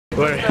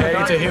we're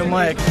heading to Hume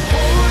Lake.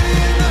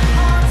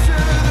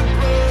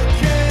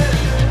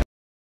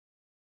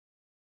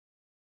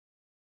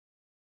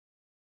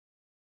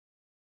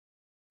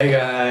 Hey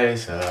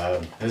guys,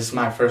 this is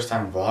my first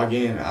time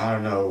vlogging. I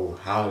don't know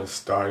how to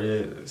start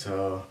it,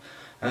 so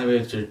let me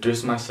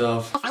introduce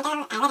myself.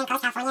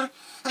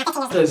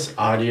 This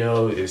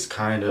audio is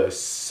kind of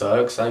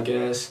sucks, I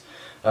guess.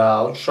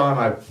 I'll try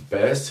my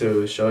best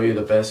to show you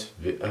the best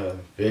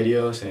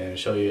videos and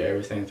show you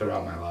everything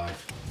throughout my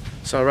life.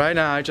 So right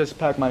now I just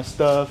packed my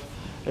stuff.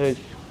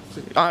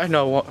 I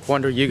know,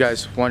 you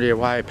guys wonder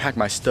why I pack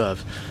my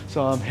stuff.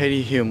 So I'm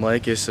heading Hume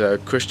Lake. It's a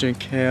Christian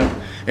camp.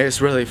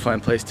 It's a really fun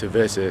place to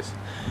visit.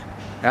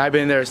 And I've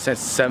been there since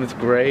 7th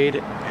grade,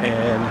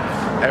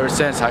 and ever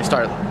since I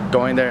started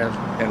going there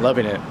and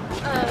loving it.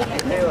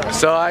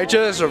 So I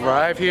just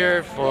arrived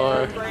here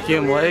for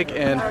Hume Lake,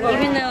 and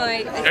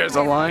there's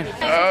a line.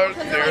 Oh,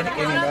 dude.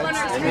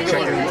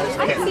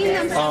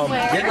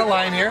 Get in the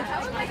line here,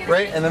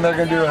 right? And then they're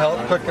gonna do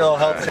a quick little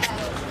health.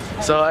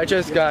 So I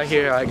just got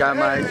here. I got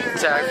my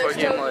tag for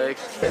Hume Lake.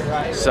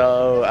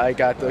 So I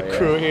got the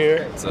crew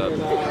here. What's up?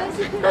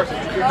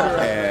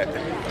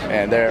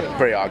 And they're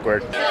pretty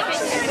awkward.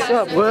 What's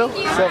up, Will?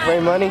 What's up, Ray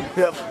Money?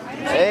 Yep.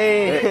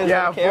 Hey.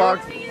 Yeah,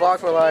 vlog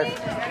for life.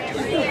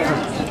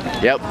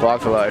 Yep, vlog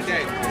for life.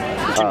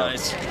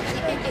 Nice.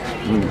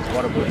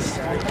 What a bliss.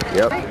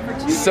 Yep.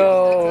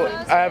 So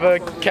I have a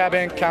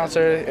cabin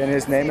counselor, and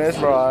his name is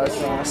Ross.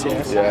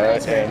 Yes. Yeah,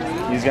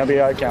 and he's gonna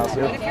be our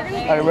counselor.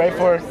 Are you ready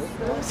for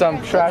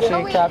some trashy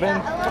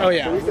cabin? Oh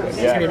yeah. It's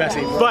gonna be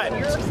messy, but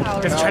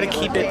let's try to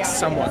keep it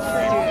somewhat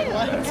clean.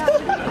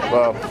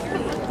 Well,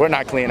 we're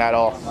not clean at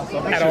all.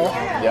 At all?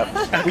 Yep.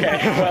 Okay.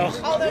 Well,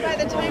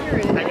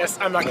 I guess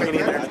I'm not clean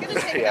either.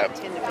 Yep.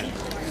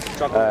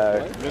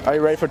 Are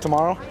you ready for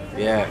tomorrow?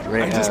 Yeah,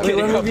 ready. I'm just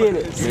kidding. Let me be in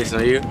it. Jason,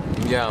 are you?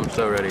 Yeah, I'm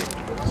so ready.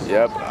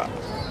 Yep.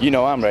 You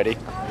know I'm ready.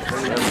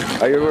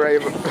 Are you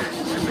ready?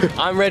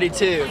 I'm ready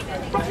too.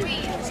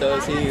 So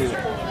is he.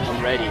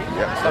 I'm ready.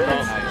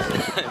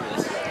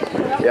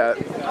 Yeah.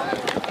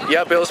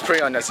 Yep, it was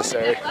pretty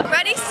unnecessary.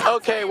 Ready?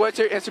 Okay, what's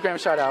your Instagram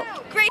shout out?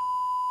 Great.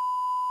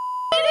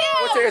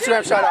 What's your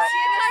Instagram shout out?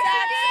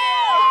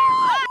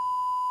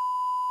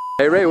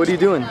 Hey Ray, what are you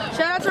doing?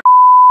 Shout out to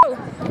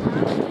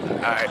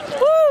Alright.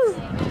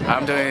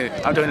 I'm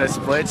doing the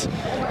splits,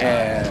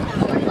 and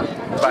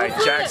by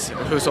Jax,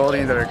 who's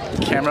holding the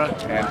camera,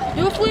 and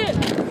do a flip.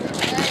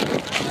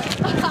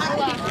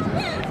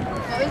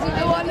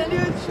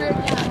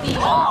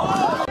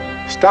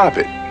 Stop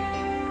it.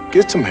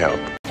 Get some help.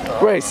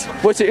 Grace,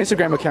 what's your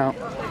Instagram account?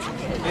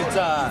 It's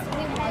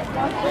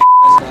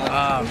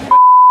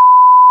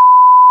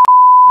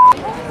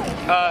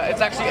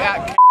it's actually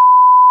at.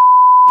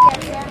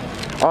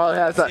 Oh, it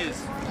has that.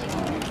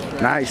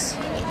 Nice.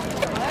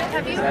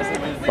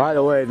 By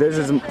the way, this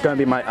is gonna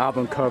be my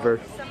album cover.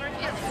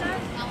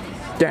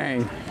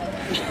 Dang.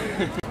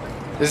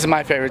 This is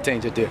my favorite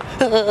thing to do.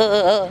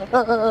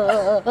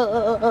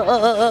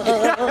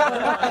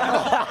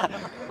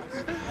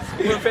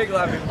 We're fake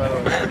laughing, by the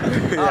way.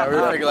 Yeah,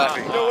 we're fake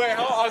laughing. No way,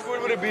 how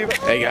awkward would it be?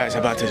 Hey guys,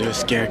 I'm about to do a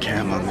scare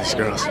cam on these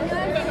girls.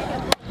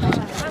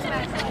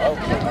 Oh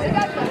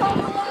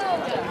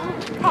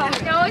my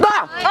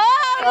God!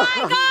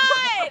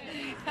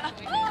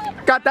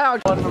 Got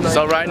down.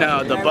 So right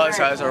now the bus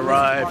has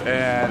arrived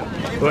and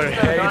we're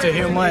heading to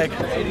Hume Lake.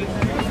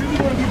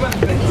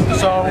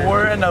 So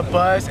we're in the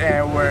bus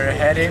and we're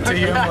heading to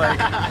Hume Lake.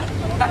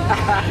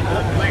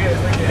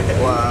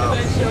 Wow.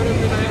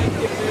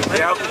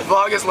 Yep,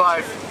 vlog is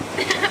live.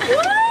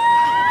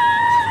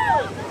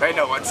 They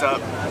know what's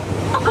up.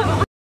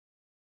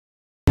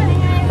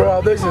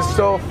 Bro, this is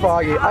so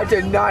foggy. I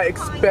did not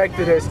expect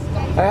this.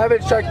 I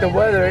haven't checked the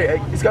weather.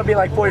 It's gonna be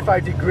like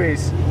 45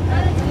 degrees.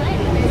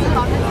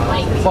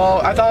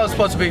 Well, I thought it was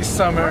supposed to be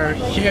summer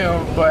here,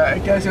 but I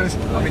guess it was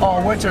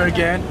all winter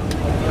again.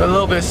 A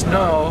little bit of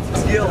snow.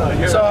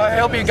 So I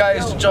hope you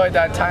guys enjoyed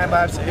that time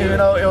lapse, even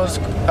though it was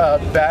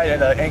bad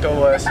and the angle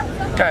was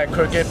kind of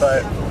crooked,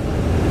 but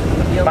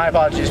my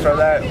apologies for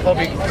that. Hope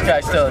you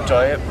guys still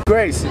enjoy it.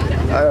 Grace,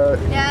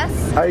 Yes.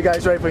 are you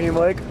guys ready for Hume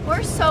Lake?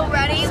 We're so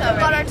ready. We've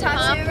got our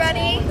tattoo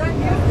ready.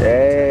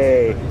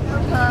 Hey.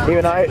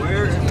 Even I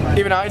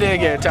didn't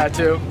get a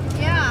tattoo.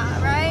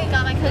 Yeah, right?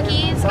 Got my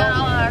cookies, got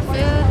all our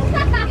food.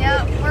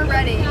 Yep, we're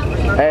ready.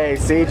 Hey,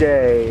 CJ.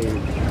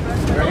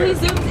 Oh,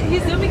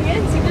 he's zooming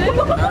in,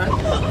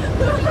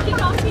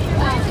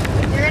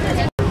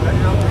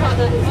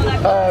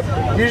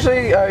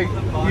 Usually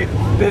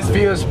this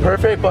view is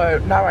perfect,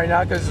 but not right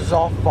now because it's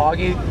all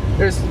foggy.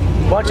 There's a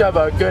bunch of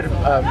good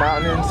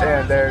mountains,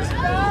 and there's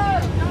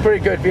pretty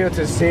good view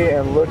to see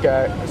and look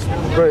at. It's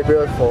really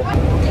beautiful.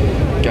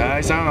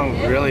 Guys, I don't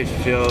really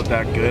feel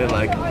that good.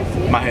 Like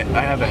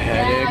I have a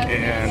headache,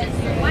 and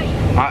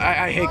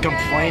I hate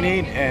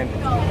complaining, and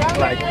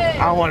like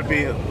I don't want to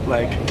be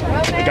like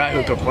the guy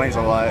who complains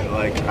a lot.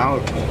 Like I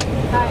don't.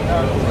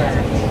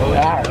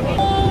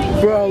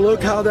 Bro,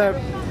 look how that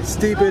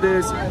steep it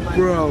is,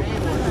 bro.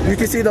 You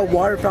can see the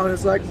water fountain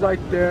is like right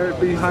there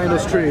behind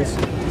those trees.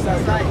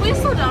 We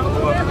slow down a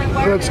little bit.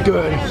 Like, Looks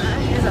good.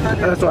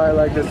 That's why I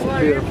like this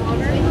view.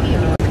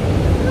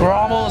 We're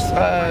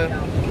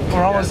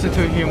almost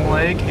into Hume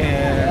Lake,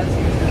 and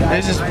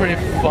this is pretty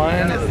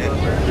fun.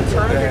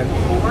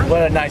 And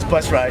what a nice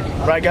bus ride,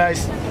 right,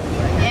 guys?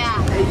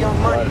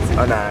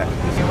 yeah. Or not.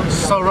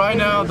 So right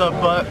now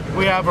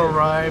we have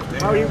arrived.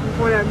 But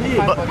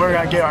we're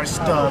gonna get our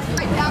stuff.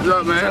 What's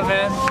up,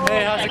 man?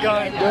 Hey, how's it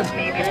going? Good.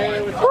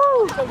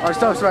 Woo! Our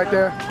stuff's right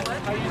there.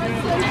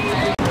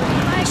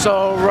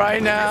 So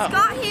right now,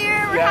 Got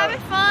here. We're having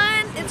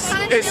fun. It's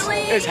kind of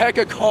chilly. it's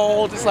hecka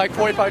cold. It's like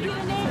 45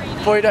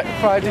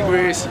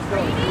 degrees.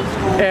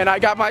 And I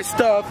got my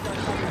stuff.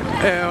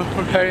 And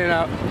we're heading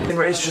out.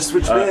 Race just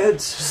switch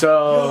beds.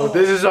 So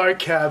this is our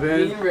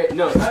cabin.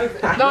 No,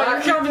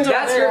 your cabin's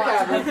that's your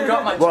cabin. I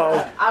forgot my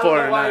Well, for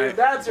tonight.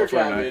 That's your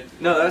cabin.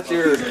 No, that's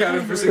your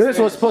cabin for 6 This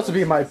was supposed to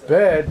be my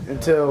bed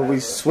until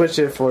we switched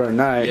it for a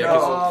night.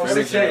 Yeah,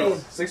 6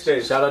 days. 6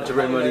 days. Shout out to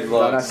Red Money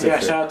Vlogs. Yeah,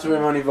 shout out to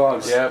Red Money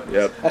Vlogs. Yep.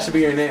 That should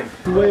be your name.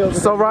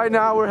 So right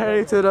now we're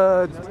heading to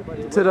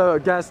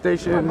the gas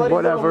station,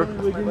 whatever.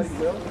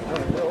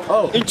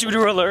 Oh,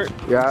 intruder alert.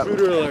 Yeah.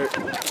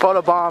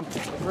 Photobomb.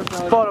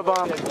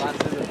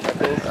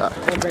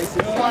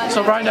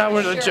 So right now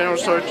we're in the general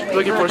store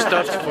looking for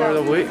stuff for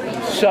the week.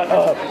 Shut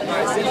up.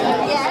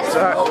 So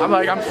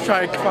I'm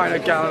trying to find a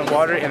gallon of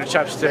water and a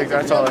chapstick.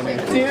 That's all I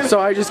need. So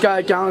I just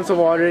got gallons of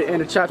water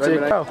and a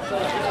chapstick. Oh.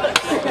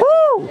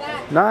 Woo!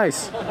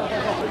 Nice.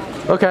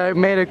 Okay, I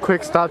made a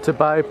quick stop to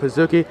buy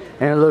Pazuki,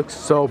 and it looks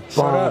so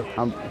bomb.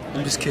 I'm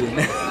just kidding.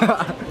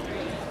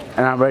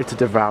 And I'm ready to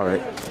devour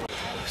it.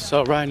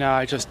 So right now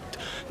I just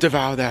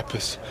devoured that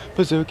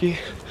Pazuki.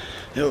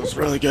 It was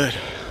really good.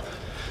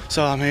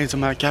 So I'm heading to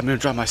my cabin to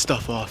drop my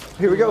stuff off.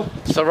 Here we go.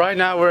 So right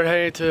now we're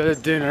heading to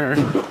dinner.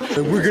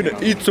 And we're gonna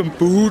eat some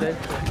food.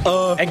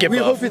 And get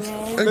buff. Hope it's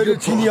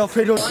fettuccine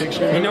alfredo.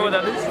 You know what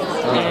that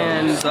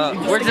is? And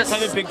we're just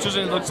having pictures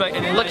and it looks like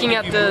looking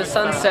at the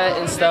sunset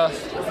and stuff.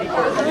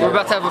 We're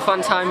about to have a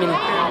fun time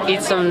and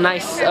eat some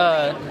nice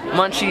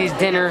munchies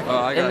dinner.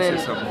 I gotta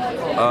say something.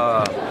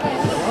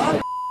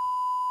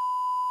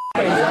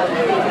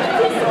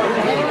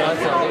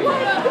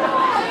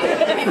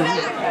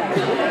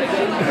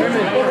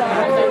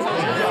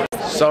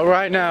 So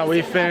right now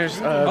we finished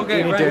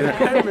eating dinner.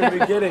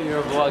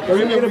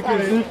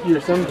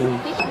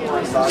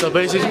 So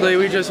basically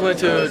we just went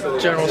to a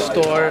general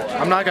store.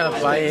 I'm not gonna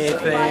buy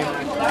anything.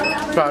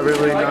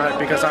 Probably not,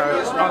 because I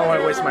don't want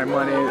to waste my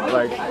money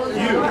like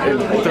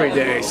in 3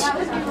 days.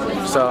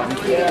 So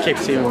keep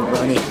saving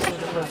money.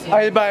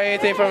 I didn't buy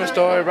anything from the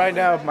store. Right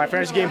now my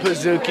friend's getting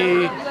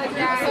Pazuki.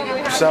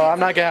 So I'm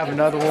not gonna have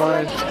another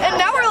one. And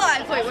now we're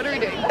live. Wait, what are we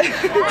doing?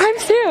 I'm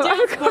Sam.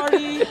 I'm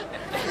party.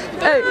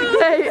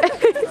 Hey.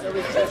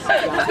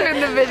 Turn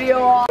the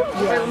video off.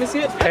 Wait, let me see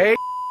it. Hey.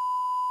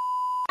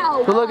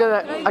 So look at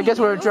that. I guess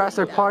we're in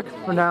Jurassic Park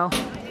for now.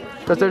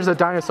 Because there's a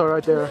dinosaur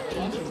right there.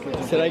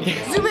 Zoom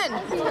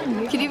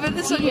in. Can you put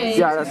this on your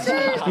Yeah,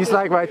 he's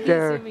like right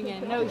there.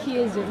 No, he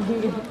is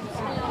zooming in.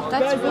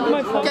 Guys,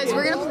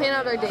 we're gonna plan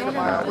out our day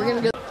tomorrow. We're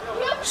gonna go.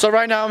 So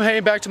right now I'm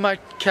heading back to my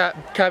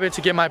cabin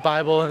to get my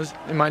Bible and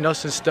my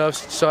notes and stuff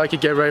so I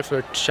could get ready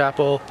for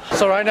chapel.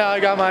 So right now I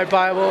got my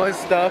Bible and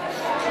stuff.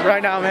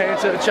 Right now I'm heading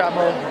to the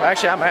chapel.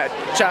 Actually, I'm at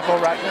chapel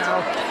right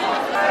now.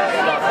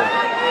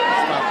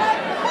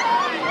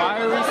 Why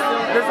are we still?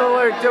 This is what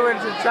we're doing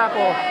to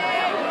chapel.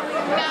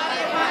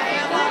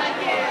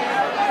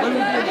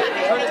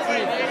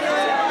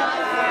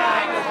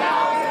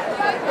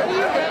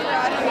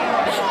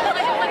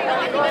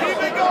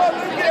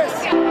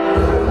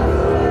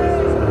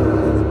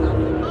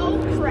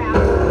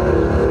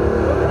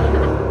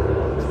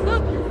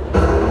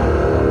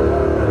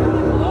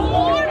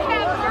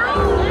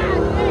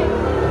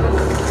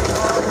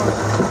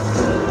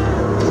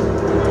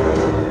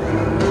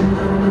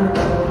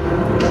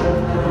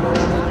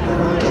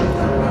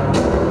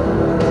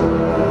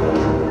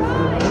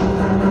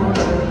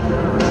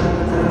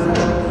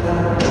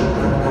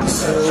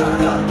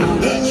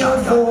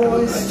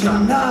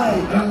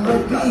 Tonight,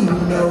 let me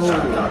know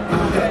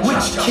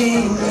which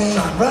king is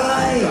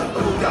right.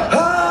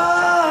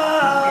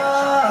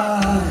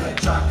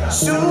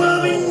 Soon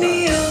we'll be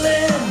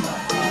kneeling,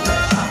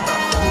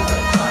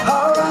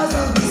 our eyes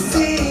will be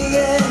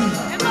seeing.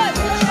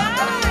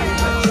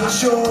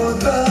 You're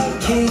the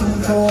king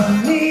for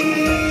me.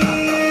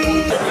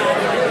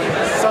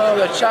 So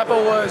the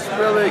chapel was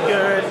really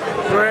good.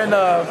 We're in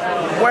the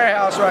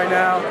warehouse right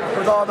now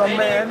with all the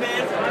men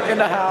in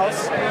the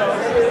house.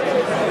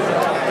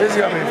 This is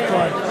gonna be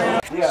fun.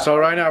 So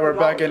right now we're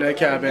back in the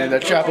cabin. The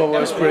chapel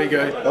was pretty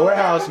good. The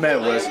warehouse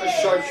man was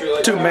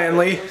too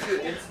manly.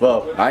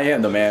 Well, I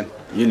am the man.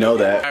 You know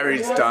that.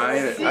 Battery's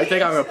dying. I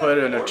think I'm gonna put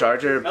it in a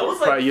charger.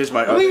 Probably use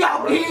my other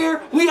camera.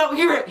 We out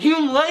here at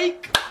Hume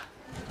Lake.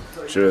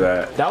 Sure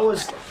that. That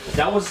was.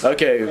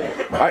 Okay,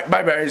 my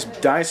battery's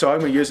dying, so I'm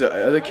gonna use the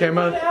other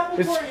camera.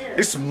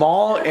 It's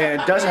small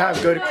and doesn't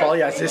have good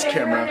quality as this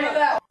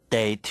camera.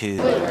 Day 2.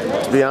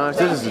 To be honest,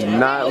 this does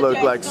not look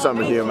like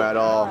summer Hume at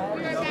all.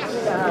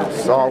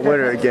 It's all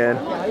winter again.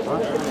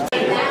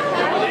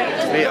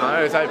 To be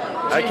honest,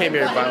 I came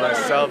here by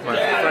myself. My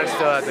friend's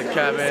still at the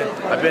cabin.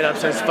 I've been up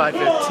since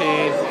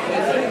 5:15.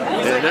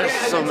 And there's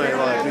so many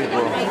lot of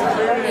people.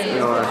 You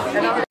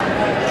know.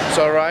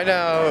 So right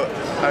now,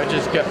 I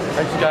just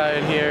got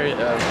in here.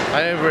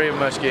 I didn't very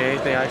much get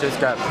anything. I just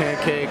got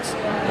pancakes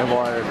and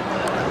water.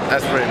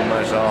 That's pretty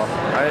much all.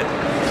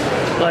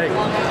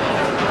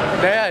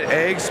 They had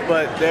eggs,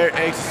 but their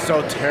eggs is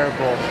so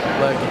terrible.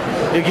 Like,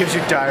 it gives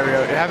you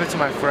diarrhea. It happened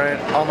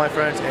to all my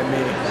friends and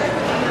me.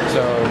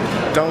 So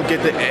don't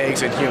get the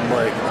eggs in Hume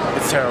Lake.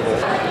 It's terrible.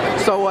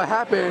 So what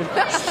happened?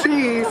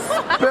 She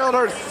spilled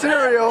her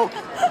cereal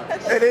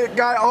and it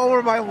got all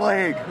over my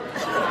leg.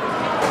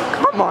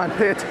 Come on,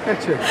 pay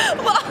attention.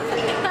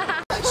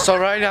 So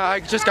right now, I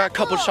just got a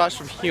couple shots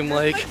from Hume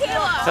Lake.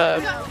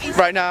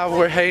 Right now,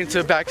 we're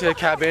heading back to the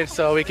cabin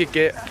so we could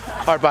get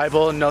our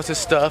Bible and notes and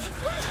stuff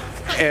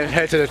and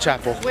head to the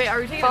chapel. Wait, are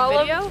we taking a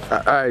video?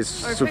 Alright,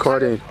 it's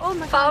recording. Oh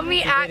my God. Follow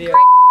me at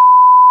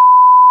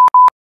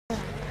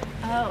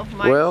Oh,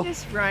 my name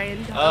is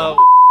Ryan. Oh.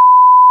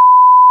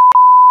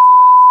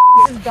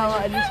 This is Bella.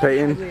 And this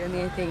Peyton.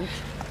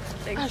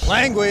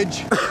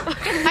 Language.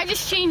 I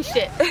just changed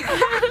it.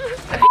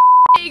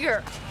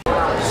 Bigger.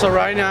 So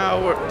right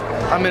now,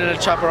 I'm in the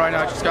chapel right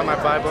now. I just got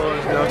my Bible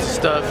and notes and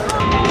stuff.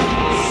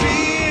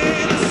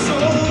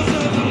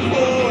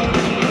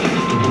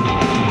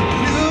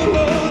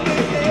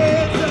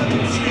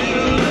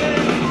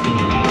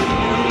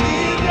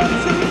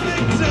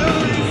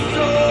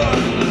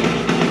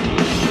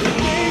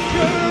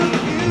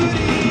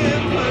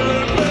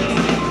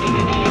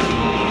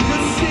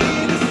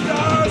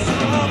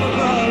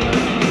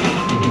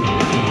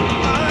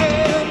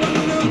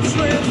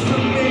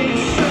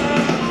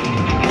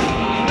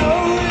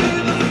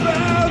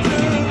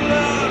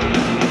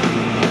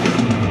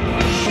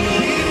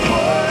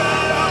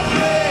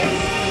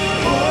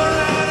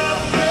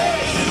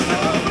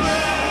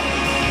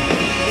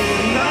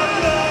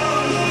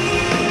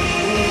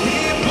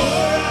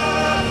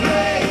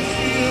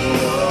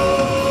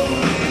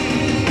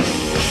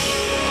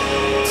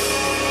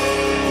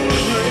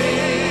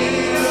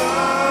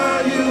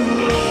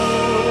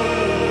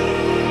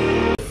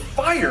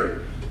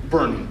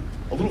 Burning,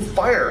 a little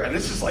fire, and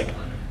this is like,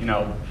 you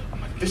know,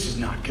 I'm like, this is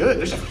not good.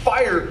 There's a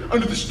fire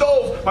under the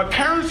stove. My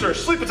parents are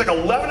asleep. It's like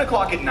 11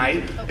 o'clock at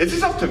night. This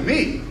is up to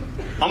me.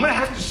 I'm gonna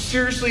have to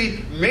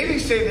seriously maybe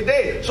save the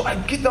day. So I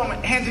get down on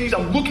my hands and knees.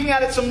 I'm looking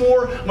at it some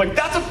more. I'm like,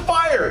 that's a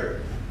fire.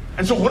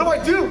 And so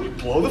what do? You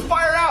blow the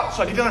fire out.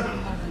 So I get down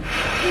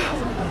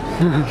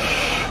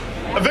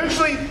there.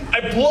 Eventually,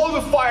 I blow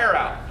the fire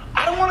out.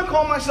 I don't want to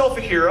call myself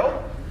a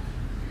hero.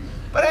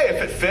 But hey,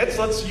 if it fits,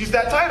 let's use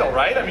that title,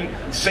 right? I mean,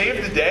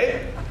 save the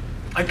day.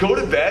 I go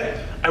to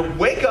bed. I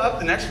wake up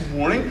the next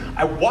morning.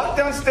 I walk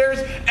downstairs,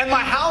 and my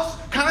house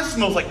kind of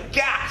smells like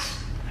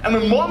gas. And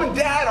my mom and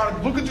dad are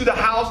looking through the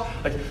house,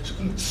 like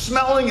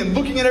smelling and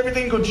looking at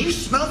everything. And go, do you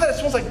smell that? It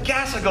smells like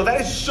gas. I go, that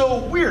is so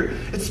weird.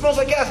 It smells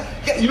like gas.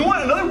 Yeah, you know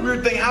what? Another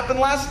weird thing happened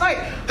last night.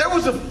 There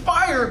was a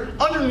fire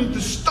underneath the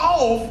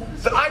stove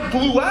that I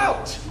blew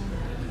out.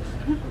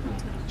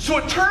 So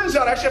it turns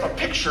out, I actually have a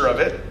picture of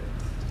it.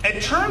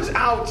 It turns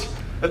out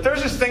that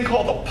there's this thing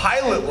called a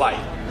pilot light,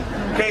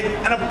 okay?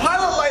 And a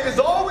pilot light is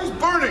always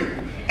burning.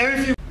 And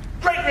if you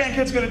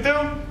great-grandkids gonna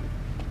do,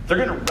 they're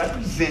gonna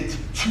represent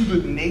to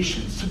the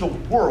nations, to the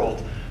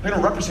world. They're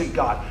gonna represent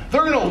God.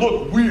 They're gonna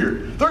look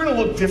weird. They're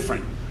gonna look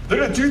different. They're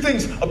gonna do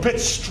things a bit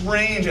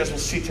strange, as we'll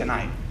see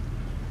tonight.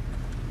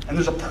 And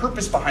there's a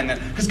purpose behind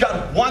that, because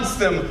God wants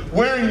them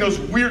wearing those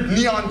weird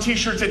neon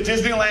t-shirts at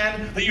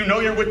Disneyland that you know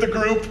you're with the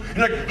group. And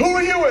you're like, who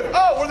are you with?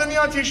 Oh, we're the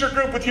neon t-shirt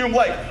group with Hume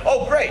Lake.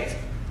 Oh, great.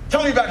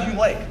 Tell me about Hume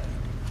Lake.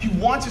 He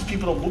wants his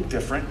people to look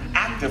different,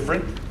 act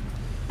different,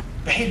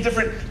 behave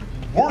different,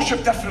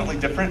 worship definitely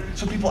different.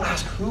 So people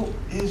ask, who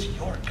is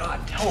your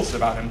God? Tell us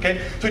about him,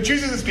 okay? So he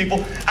chooses his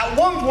people. At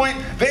one point,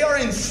 they are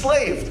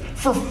enslaved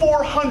for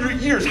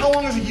 400 years. How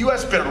long has the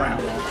U.S. been around?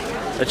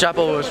 The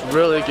chapel was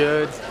really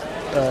good.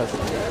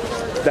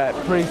 That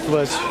priest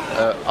was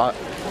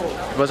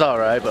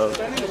alright, but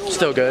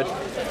still good.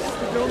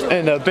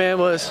 And the band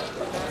was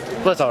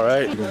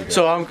alright.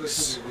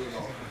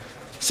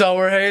 So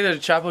we're headed to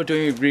the chapel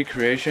doing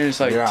recreation. It's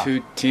like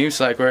two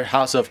teams. Like we're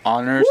House of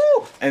Honors,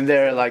 and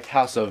they're like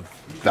House of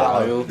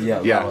Value.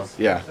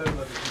 Yeah.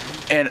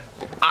 And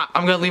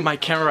I'm gonna leave my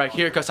camera right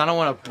here because I don't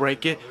want to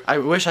break it. I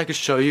wish I could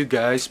show you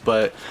guys,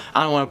 but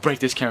I don't want to break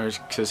this camera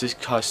because this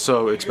costs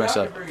so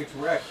expensive.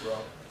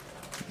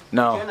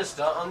 No. You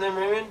stunt on them,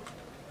 Raymond?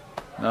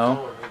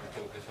 No.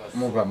 I'm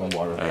gonna grab my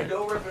water. Right.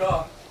 Don't rip it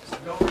off.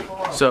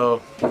 So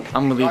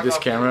I'm gonna leave this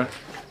camera.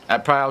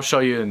 I'll show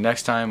you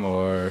next time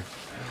or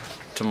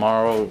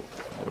tomorrow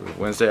or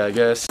Wednesday, I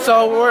guess.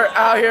 So we're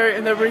out here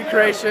in the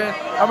recreation.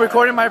 I'm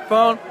recording my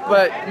phone,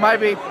 but might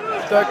be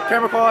the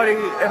camera quality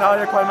and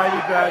audio quality might be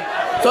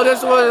bad. So this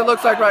is what it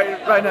looks like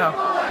right now.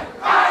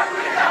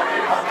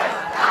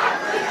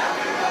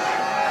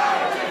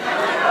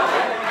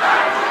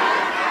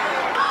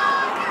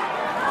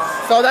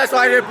 So that's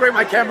why I didn't bring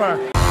my camera.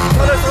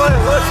 So that's what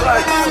it looks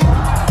like.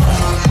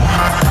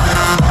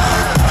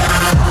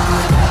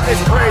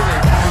 It's crazy.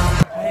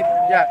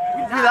 Yeah,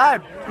 we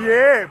live.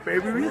 Yeah,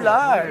 baby, we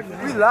live.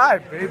 We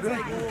live, baby.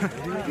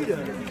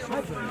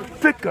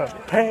 Pick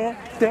up, pan,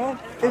 down,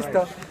 it's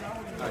the.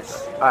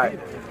 Alright.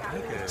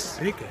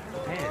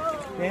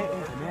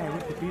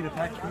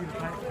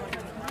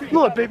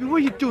 Look, baby, what are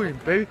you doing,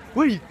 baby?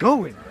 Where are you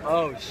going?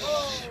 Oh,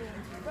 shh.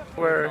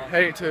 We're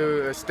heading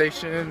to a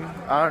station.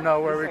 I don't know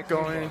where we're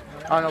going.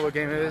 I don't know what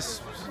game it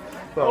is.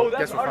 But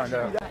guess we'll find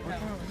out.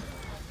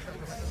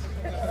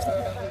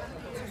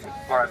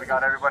 Alright, we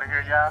got everybody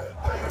here, yeah?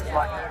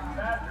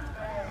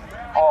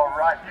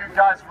 Alright, you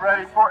guys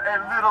ready for a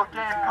little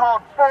game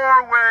called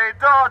four-way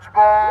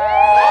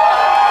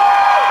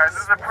dodgeball? This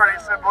is a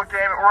pretty simple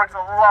game. It works a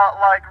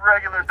lot like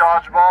regular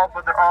dodgeball,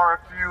 but there are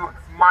a few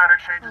minor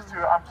changes to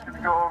it. I'm just going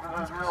to go over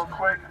those real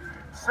quick.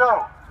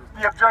 So,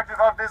 the objective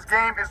of this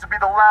game is to be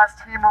the last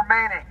team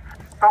remaining.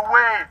 The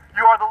way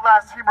you are the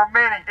last team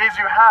remaining is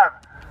you have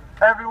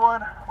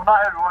everyone, well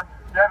not everyone,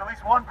 you have at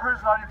least one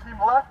person on your team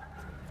left.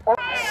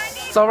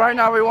 So right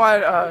now we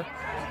won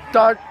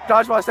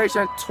dodgeball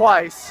station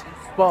twice.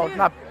 Well,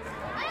 not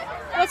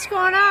What's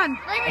going on?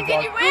 Raymond,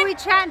 did you win? Who we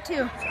chatting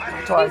to?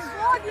 twice.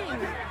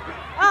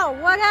 Oh,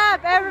 what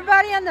up,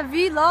 everybody on the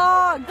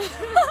vlog?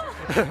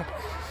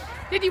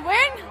 Did you win?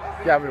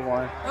 Yeah, we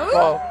won. Ooh.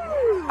 Well,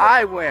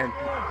 I win.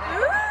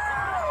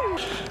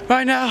 Ooh.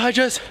 Right now, I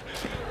just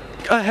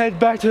head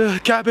back to the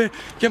cabin,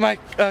 get my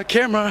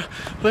camera,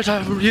 which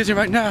I'm using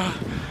right now.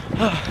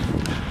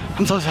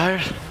 I'm so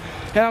tired,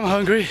 and I'm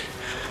hungry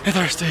and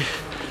thirsty.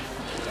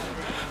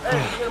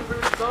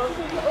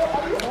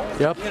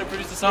 Yep. You gonna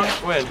produce the song?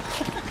 When?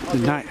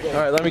 Night. All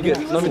right, let me do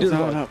the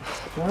one.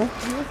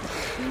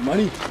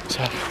 Money.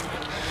 So,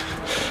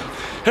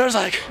 there was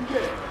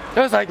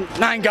like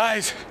 9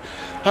 guys,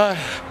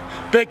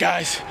 big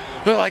guys.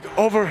 They're like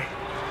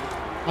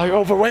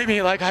overweight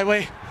me. Like I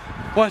weigh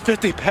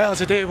 150 pounds.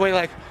 They weigh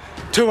like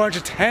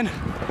 210.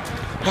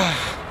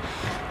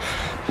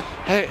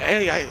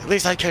 Hey, at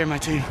least I carry my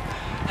team.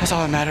 That's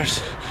all that matters.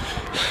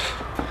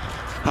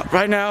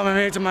 Right now, I'm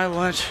heading to my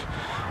lunch.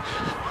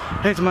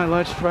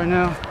 Right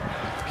now.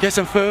 Get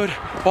some food,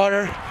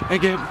 water,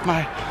 and get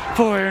my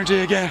full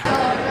energy again.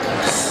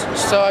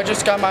 So I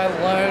just got my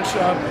lunch.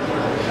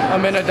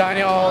 I'm in a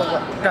dining hall.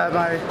 Got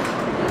my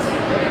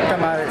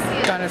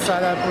dining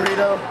side of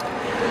burrito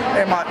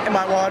and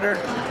my water.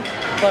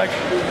 Like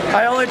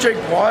I only drink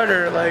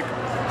water. Like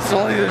it's the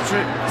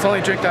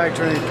only drink that I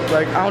drink.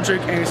 Like I don't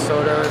drink any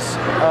sodas.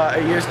 I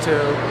used to,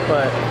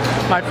 but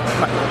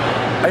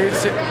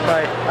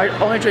I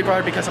only drink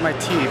water because of my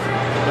teeth.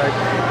 Like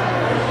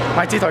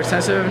my teeth are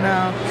sensitive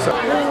now.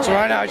 So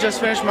right now I just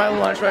finished my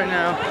lunch right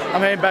now. I'm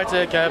heading back to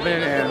the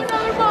cabin and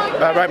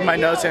write my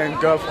notes and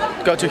go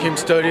to Hume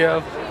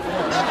studio.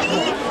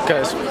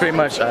 Because pretty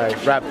much I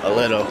rap a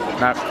little.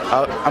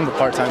 I'm a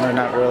part-timer,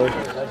 not really.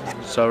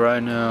 So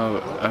right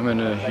now I'm in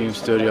the Hume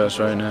studios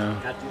right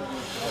now.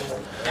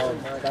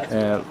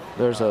 And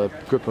there's a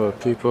group of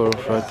people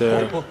right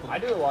there.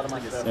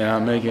 And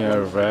I'm making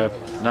a rap.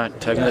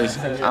 Not technically,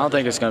 I don't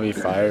think it's gonna be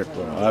fire,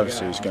 but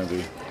obviously it's gonna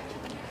be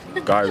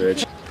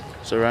garbage.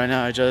 So right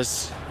now I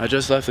just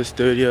left the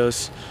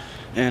studios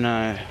and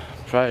I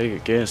probably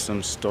getting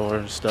some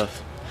store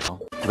stuff.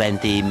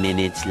 20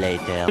 minutes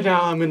later.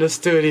 Now I'm in the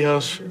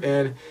studios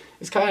and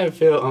it's kind of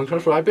feel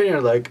uncomfortable. I've been here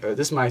like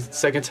this is my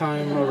second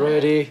time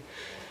already.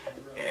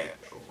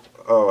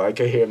 Oh, I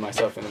can hear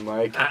myself in the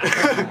mic.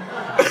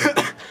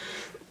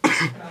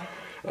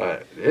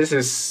 This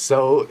is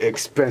so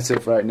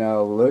expensive right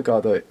now. Look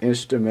all the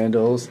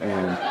instrumentals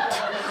and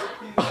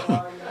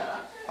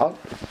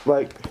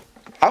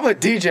I'm a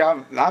DJ.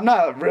 I'm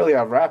not really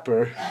a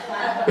rapper.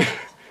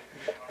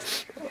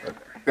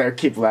 They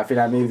keep laughing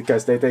at me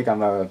because they think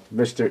I'm a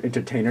Mr.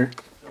 Entertainer.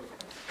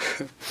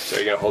 So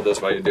you're gonna hold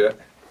this while you do it?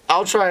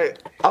 I'll try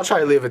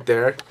to leave it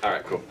there. All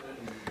right, cool.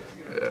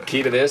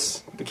 Key to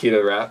this, the key to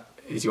the rap,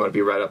 is you want to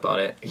be right up on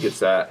it. It gets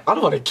that. I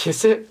don't want to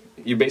kiss it.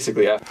 You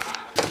basically have.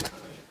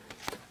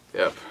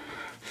 Yep.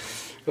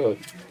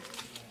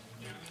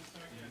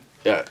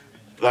 Yeah.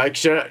 Like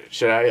should I?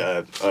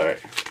 All right.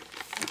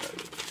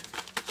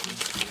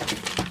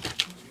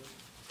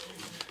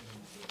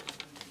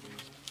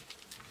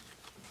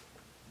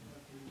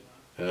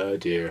 Oh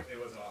dear.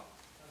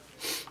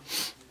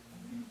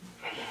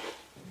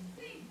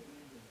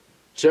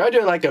 Should I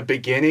do like a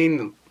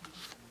beginning,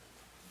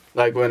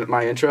 like when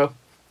my intro?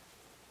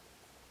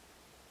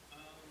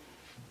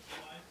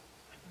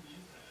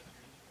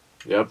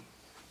 Yep.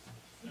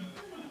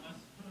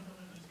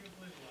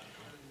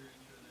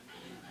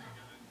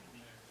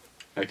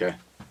 Okay.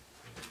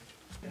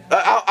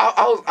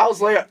 I was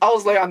late. I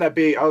was late on that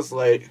beat. I was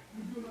late.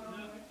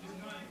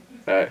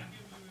 Alright.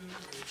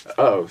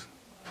 Oh.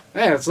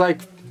 Man, it's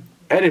like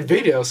edit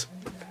videos.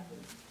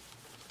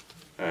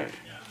 Alright.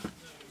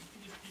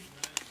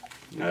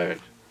 Alright.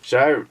 Should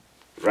I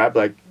rap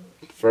like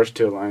first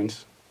 2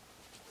 lines?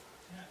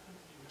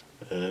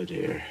 Oh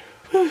dear.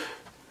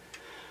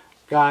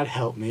 God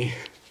help me.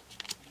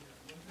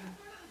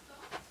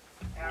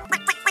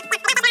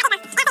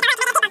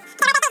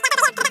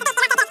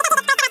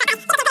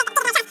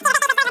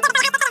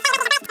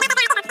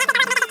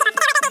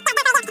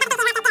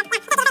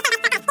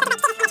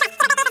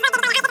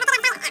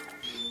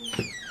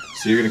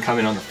 So you're gonna come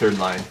in on the third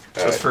line.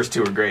 Those first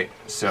two are great.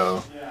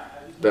 So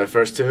the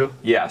first two?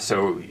 Yeah,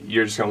 so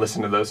you're just gonna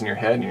listen to those in your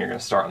head and you're gonna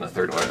start on the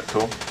third one.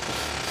 Cool?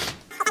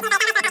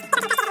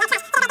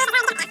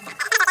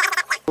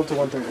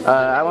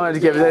 I wanted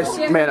to give this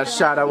man a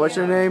shout out. What's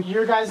your name?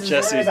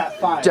 Jesse.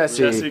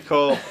 Jesse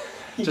Cole.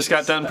 Just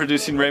got done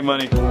producing Ray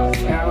Money.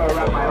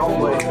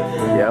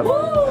 Yep.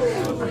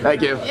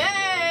 Thank you.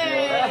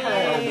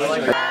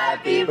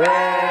 Happy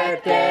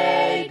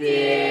birthday,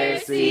 dear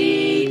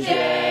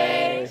CJ.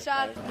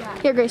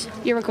 Here, Grace,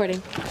 you're recording.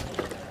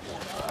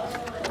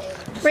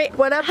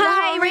 What up?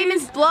 Hi,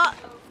 Raymond's vlog.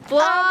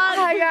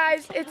 Hi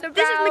guys, it's about.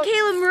 This is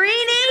Michaela Marini.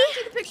 Can I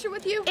take a picture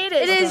with you? It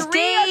is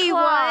day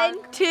 1,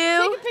 2. Take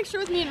a picture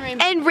with me and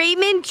Raymond. And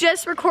Raymond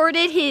just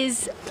recorded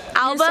his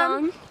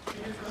album.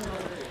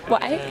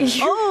 Why?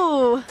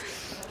 Oh.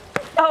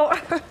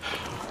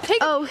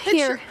 Oh,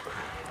 here.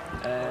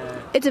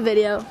 It's a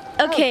video.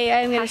 Okay,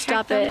 I'm gonna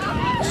stop it.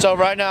 So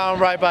right now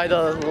I'm right by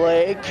the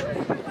lake,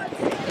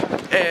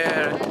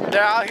 and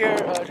they're out here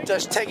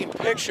just taking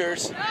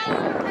pictures,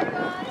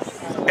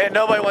 and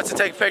nobody wants to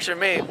take a picture of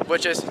me,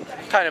 which is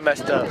kind of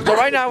messed up. So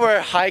right now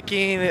we're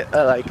hiking,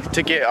 like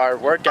to get our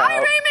workout. Hi,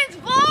 Raymond's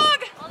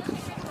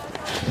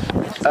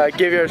vlog.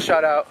 Give you a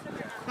shout out.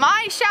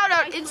 My shout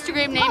out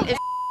Instagram name is.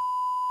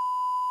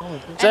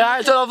 Say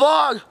hi to the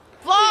vlog.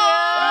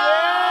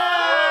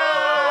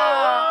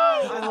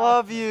 I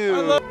love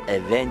you.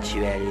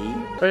 Eventually.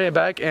 We're getting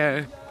back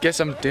and get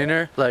some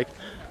dinner. Like,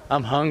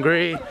 I'm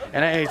hungry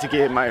and I need to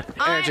get my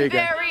energy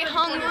again. I'm very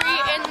hungry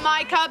in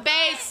my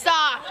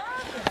cabeza.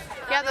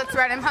 Yeah, that's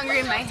right. I'm hungry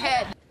in my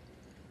head.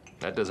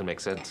 That doesn't make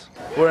sense.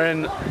 We're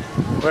in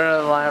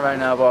the line right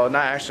now. Well,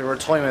 not actually. We're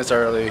 20 minutes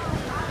early.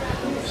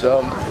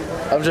 So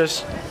I'm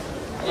just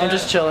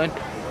chilling.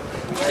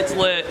 It's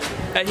lit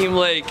at Hume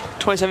Lake,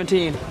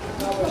 2017.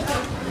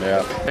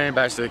 Yeah. Getting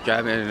back to the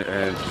cabin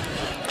and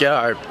get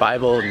our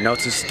Bible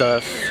notes and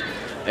stuff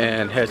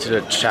and head to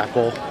the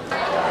chapel.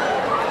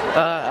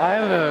 I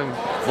haven't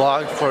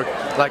vlogged for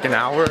like an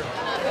hour,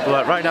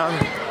 but right now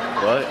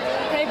what?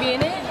 Can I be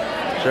in it?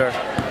 Sure.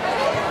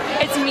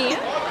 It's me.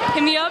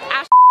 Hit me up.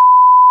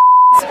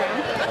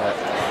 Instagram.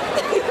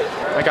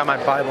 I got my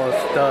Bible and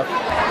stuff.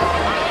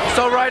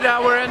 So right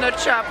now we're in the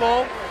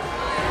chapel.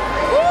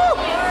 Woo!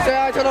 Say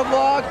hi to the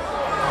vlog.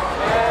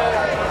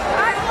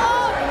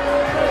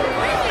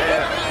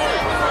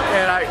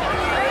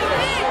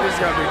 This is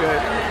gonna be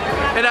good.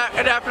 And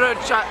after the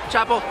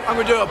chapel, I'm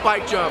gonna do a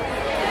bike jump.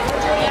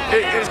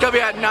 It's gonna be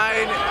at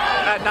night,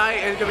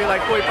 and it's gonna be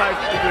like 45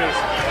 degrees.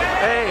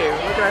 Hey,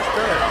 look at that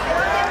stuff.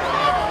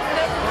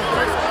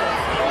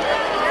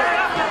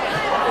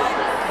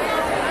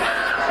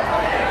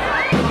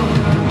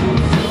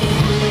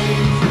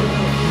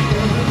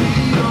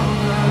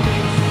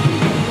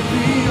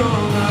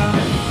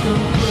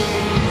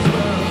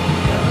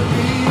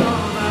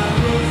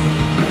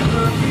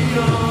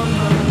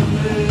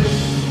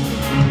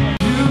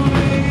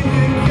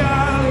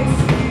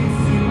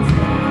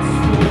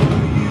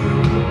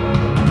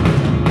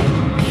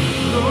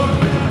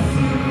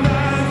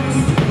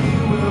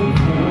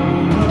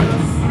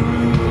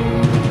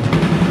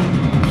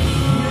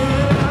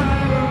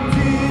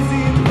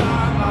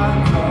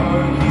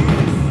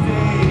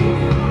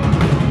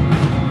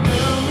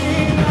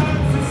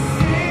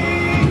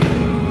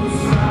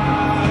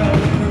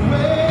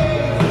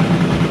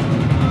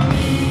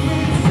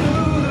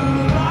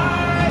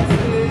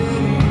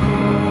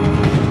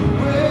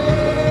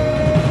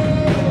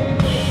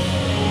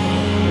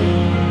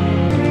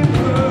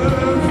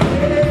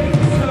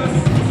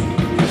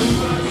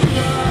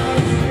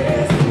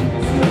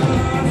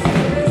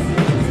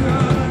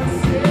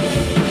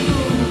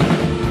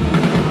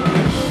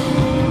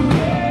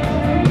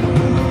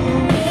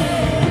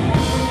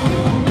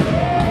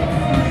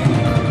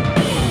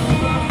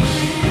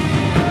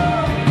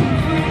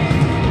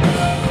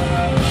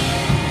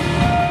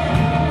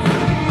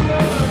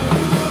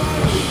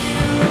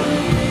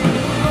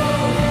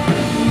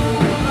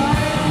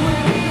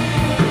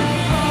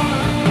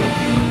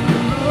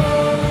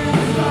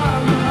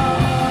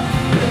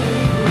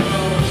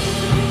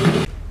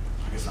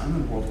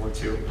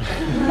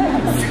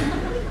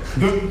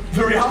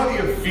 The reality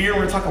of fear, we're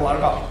going to talk a lot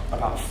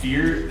about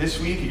fear this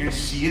week. You're going to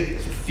see it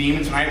as a theme,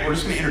 and tonight we're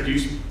just going to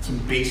introduce some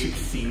basic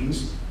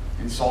themes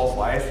in Saul's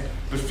life.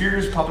 But fear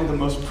is probably the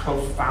most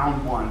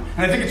profound one.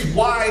 And I think it's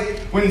why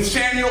when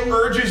Samuel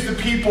urges the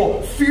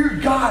people, fear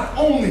God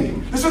only.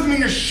 This doesn't mean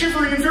you're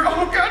shivering in fear,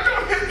 oh God,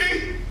 don't hit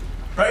me.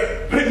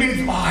 Right? But it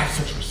means, oh, I have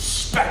such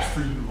respect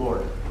for you,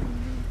 Lord.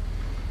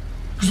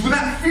 Because when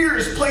that fear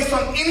is placed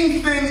on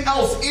anything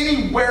else,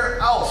 anywhere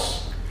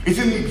else, it's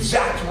in the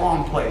exact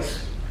wrong place.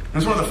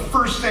 That's one of the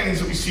first things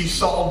that we see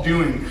Saul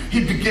doing.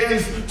 He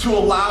begins to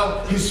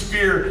allow his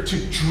fear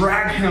to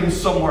drag him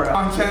somewhere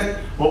else. Content,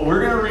 what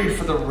we're going to read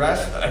for the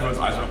rest, everyone's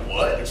eyes are like,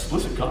 what?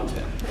 Explicit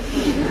content.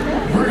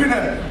 We're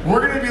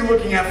gonna be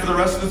looking at for the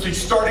rest of this week,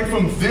 starting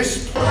from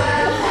this.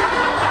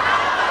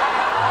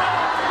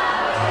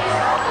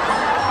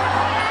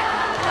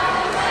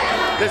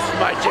 This is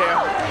my jam.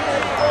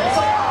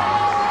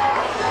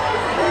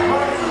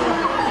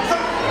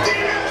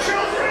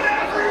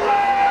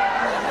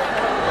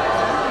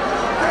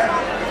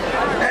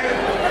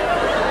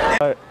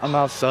 I'm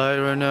outside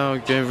right now,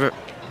 getting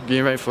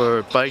ready for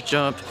a bike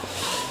jump.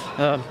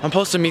 I'm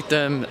supposed to meet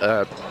them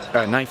at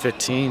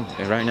 9:15,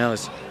 and right now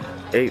it's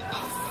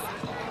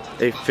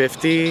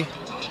 8:50.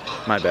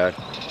 My bad.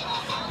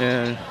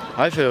 And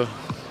I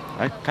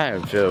kind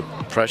of feel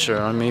pressure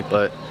on me,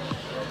 but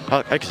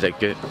I can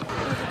take it.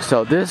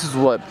 So this is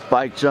what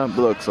bike jump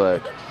looks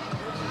like.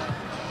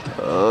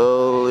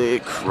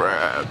 Holy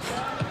crap.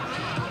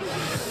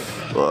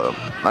 Well,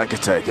 I can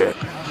take it.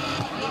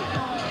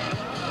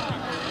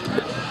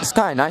 It's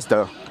kind of nice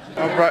though.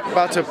 I'm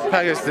about to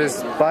practice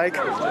this bike.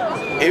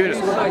 I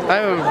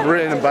haven't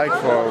ridden a bike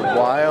for a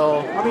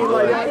while.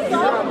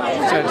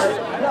 Since,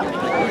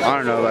 I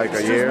don't know, like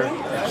a year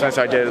since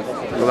I did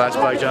the last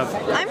bike jump.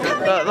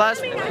 The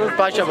last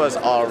bike jump was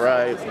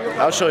alright.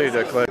 I'll show you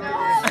the clip.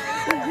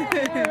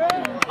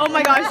 Oh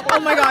my gosh, oh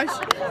my gosh,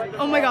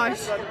 oh my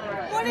gosh.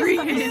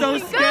 He's so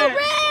scared.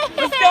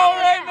 Let's go,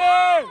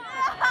 Raven!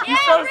 He's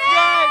so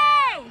scared!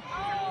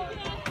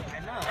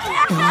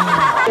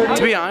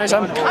 To be honest,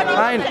 I'm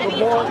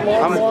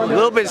a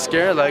little bit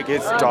scared. Like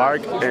it's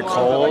dark and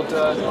cold,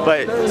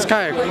 but it's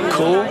kind of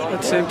cool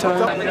at the same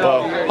time.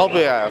 Well,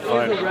 hopefully I have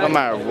fun, no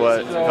matter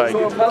what, if I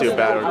do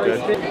bad or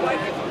good.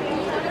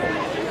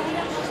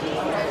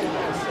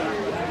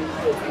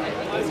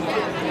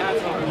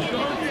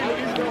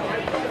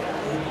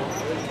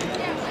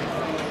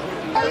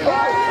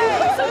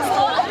 So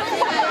slow.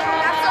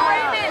 That's so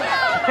Raven.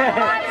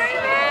 Come on, Raven.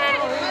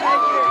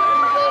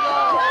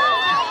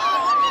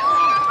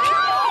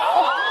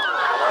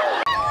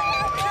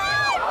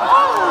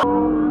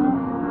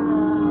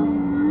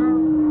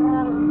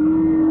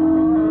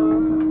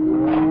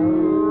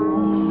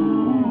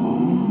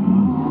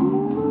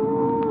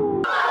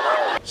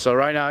 So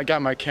right now I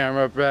got my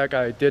camera back.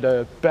 I did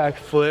a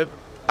backflip.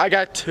 I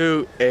got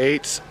 2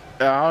 8s.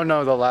 I don't know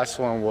what the last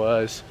one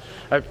was.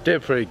 I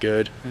did pretty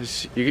good,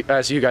 as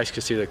you guys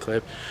can see the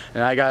clip.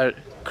 And I got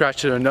crashed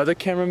to another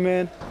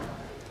cameraman.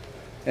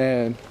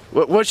 And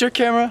what's your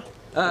camera?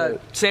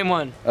 Same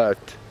one.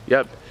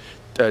 Yep.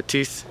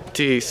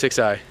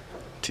 T6i.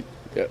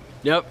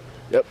 Yep.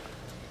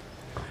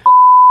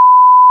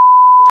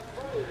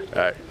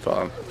 Alright,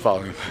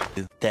 follow him.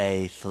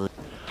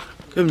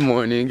 Good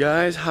morning,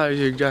 guys. How's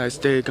your guys'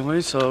 day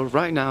going? So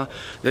right now,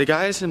 the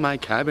guys in my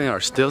cabin are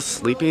still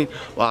sleeping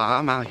while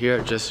I'm out here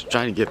just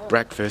trying to get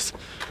breakfast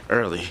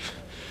early.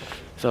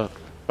 So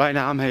right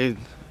now I'm heading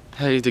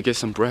to get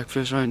some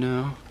breakfast right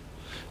now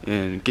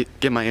and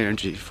get my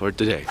energy for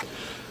today.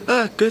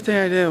 Good thing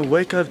I didn't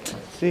wake up to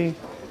see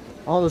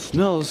all the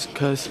snows,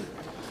 because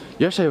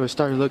yesterday was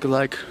starting to look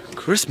like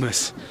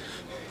Christmas.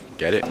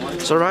 Get it?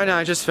 So right now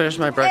I just finished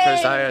my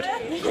breakfast. I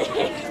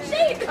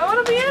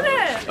want to be in it.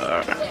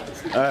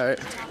 Alright.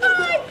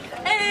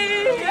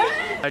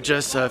 I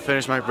just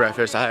finished my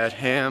breakfast. I had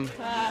ham,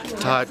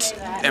 tots,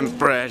 and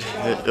bread.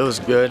 It was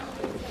good.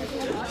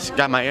 Just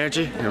got my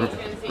energy and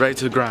ready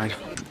to grind.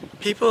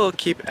 People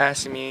keep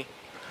asking me,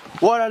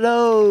 what are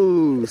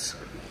those?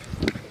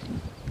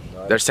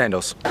 They're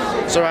sandals.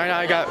 So right now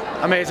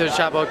I made it to the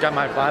chapel, got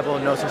my Bible,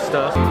 notes and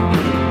stuff.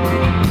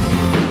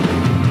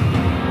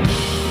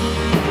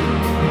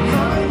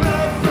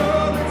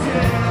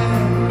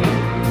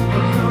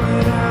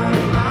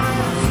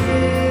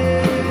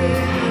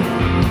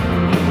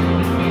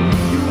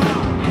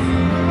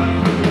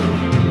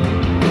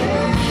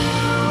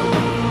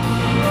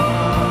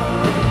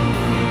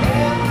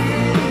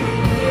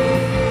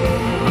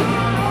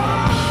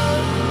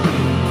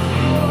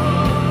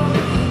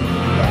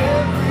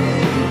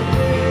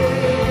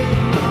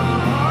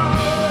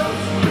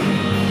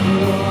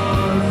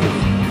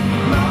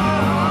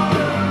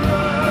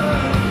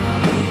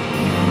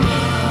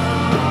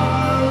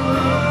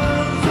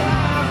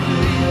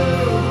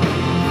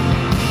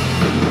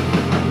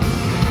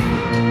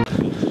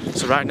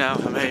 So right now,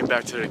 I'm heading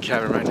back to the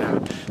cabin right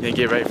now and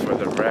get ready for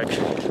the wreck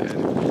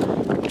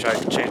and try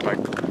to change my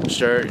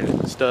shirt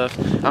and stuff.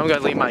 I'm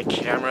gonna leave my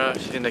camera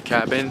in the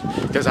cabin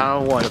because I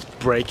don't want to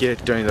break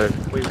it during the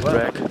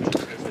wreck.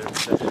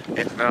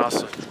 And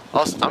also,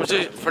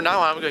 for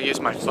now on, I'm gonna use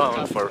my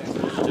phone for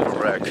the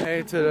wreck.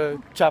 Heading to the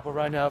chapel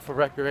right now for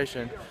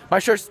recreation. My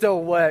shirt's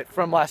still wet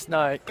from last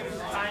night.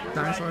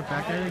 Dinosaur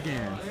back at it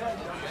again.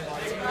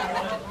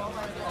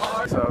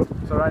 So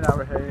right now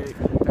we're heading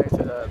to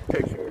the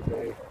picture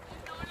day.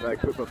 Like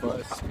group of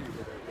us.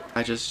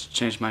 I just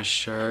changed my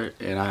shirt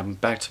and I'm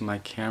back to my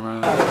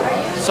camera.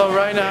 So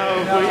right now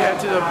we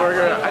head to the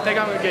burger. I think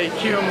I'm gonna get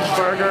Hume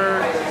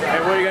burger.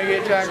 And what are you gonna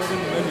get, Jackson?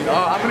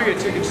 I'm gonna get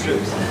chicken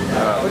strips.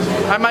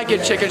 I might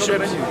get chicken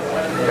strips.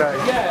 Okay.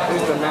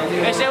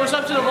 Hey, say what's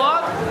up to the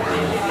vlog?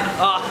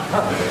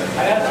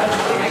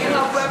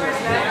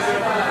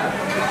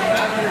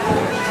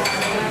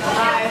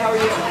 Hi, how are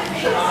you?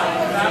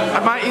 I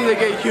might either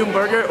get Hume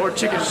burger or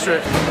chicken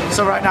strip.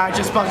 So right now I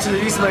just bumped to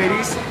these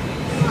ladies.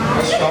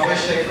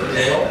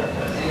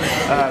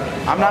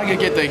 I'm not gonna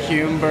get the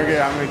Hume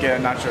burger, I'm gonna get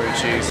a nacho and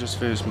cheese. Just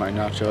finished my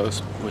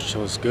nachos, which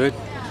was good.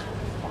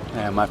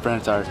 And my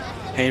friends are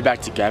heading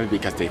back to cabin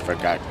because they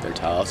forgot their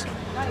towels.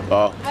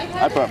 Well,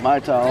 I brought my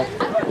towel.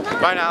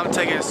 Right now I'm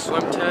taking a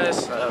swim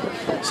test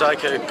so I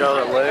could go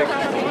to the lake.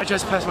 I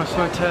just passed my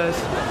swim test.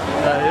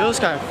 It was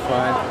kind of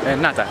fun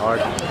and not that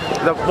hard.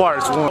 The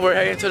water's warm. We're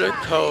heading to the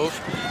cove.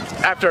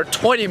 After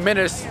 20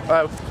 minutes,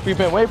 we've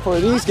been waiting for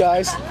these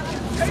guys.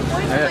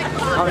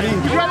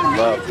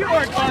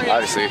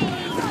 Obviously.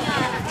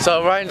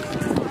 So right,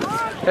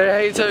 they're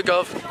heading to the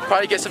cove.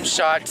 Probably get some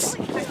shots,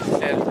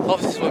 and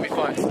hopefully this will be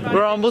fun.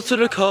 We're almost to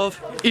the cove.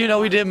 You know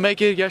we didn't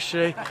make it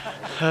yesterday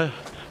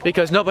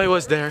because nobody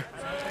was there.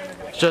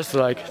 Just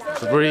like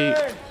three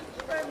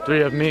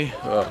of me.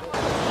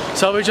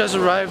 So we just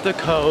arrived at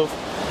the cove.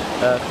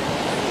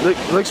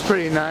 Looks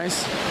pretty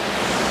nice,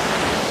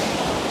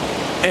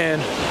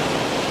 and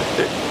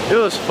it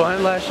was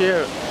fun last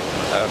year.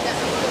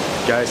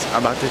 Guys,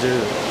 I'm about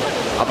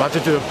to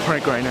do a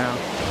prank right now.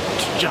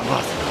 Jump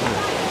off the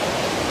cove.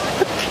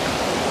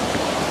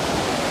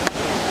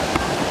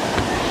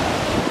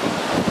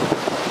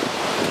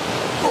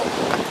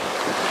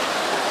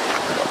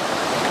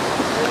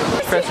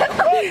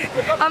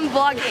 I'm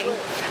vlogging.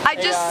 I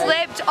just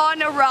slipped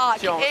on a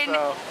rock and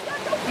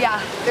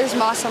yeah, there's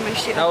moss on my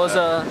shoe. That was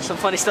some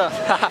funny stuff.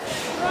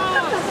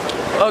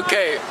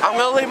 Okay, I'm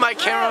gonna leave my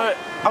camera.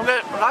 I'm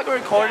not gonna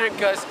record it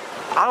because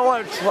I don't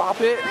want to drop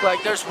it.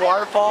 Like there's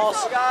waterfalls,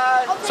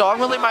 so I'm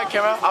gonna leave my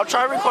camera. I'll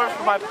try to record it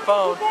from my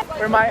phone.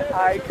 We might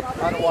hike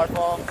on the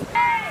waterfall.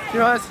 You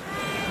know what?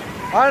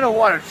 I don't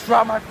want to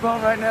drop my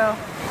phone right now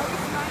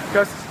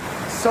because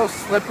it's so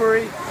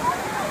slippery.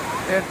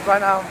 And right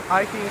now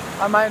I'm hiking.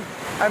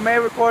 I may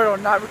record or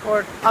not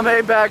record. I'm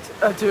heading back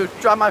to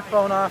drop my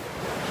phone off.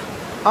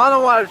 I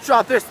don't want to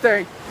drop this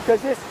thing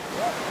because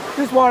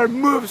this water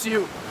moves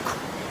you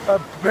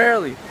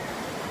barely.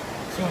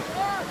 So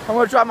I'm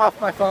gonna drop off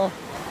my phone.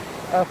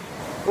 I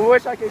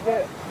wish I could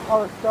get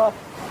all the stuff,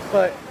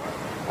 but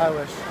I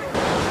wish.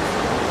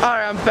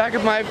 Alright, I'm back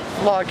at my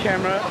vlog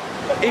camera.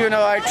 Even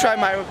though I tried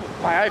my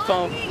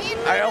iPhone,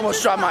 I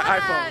almost dropped my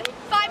iPhone.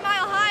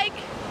 5-mile hike.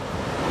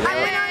 Yeah. I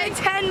went on a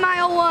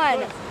 10-mile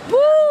one.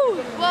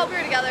 Woo! Well, we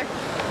were together.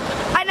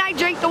 And I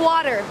drank the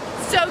water.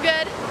 So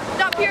good.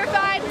 Not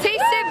purified.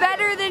 Tasted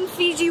better than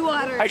Fiji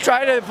water. I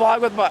tried to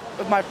vlog with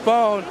my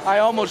phone. I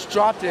almost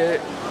dropped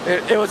it.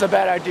 It was a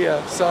bad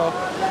idea. So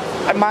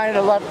I might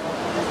have left.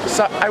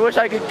 So I wish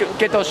I could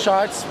get those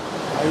shots.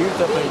 I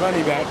used up my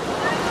money back.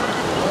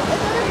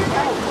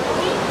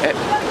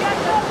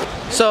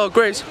 So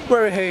Grace,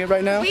 where are we heading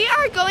right now? We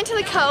are going to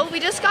the cove. We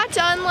just got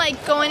done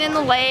like going in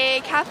the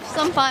lake, have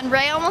some fun.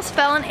 Ray almost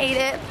fell and ate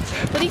it,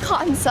 but he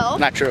caught himself.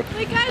 Not true.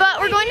 But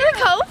we're going to the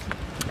cove,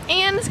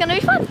 and it's gonna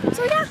be fun.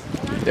 So yeah.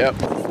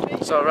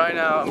 Yep. So right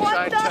now I'm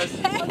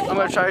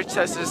gonna try to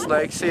test this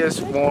lake, see if it's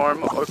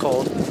warm or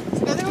cold.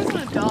 There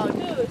wasn't a dog.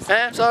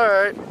 It's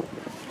alright.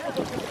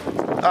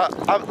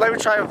 Let me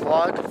try to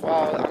vlog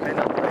while I'm in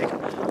the lake.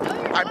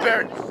 I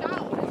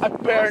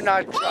better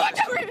not drop.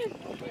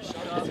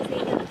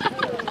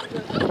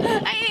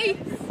 Hey,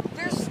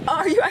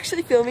 are you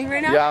actually filming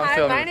right now? Yeah, I'm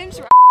filming. My name's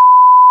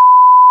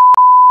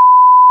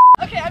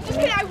Okay, I'm just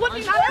kidding. I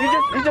wouldn't.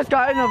 You just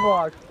got in the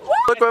vlog.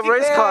 Look what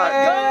Ray's caught.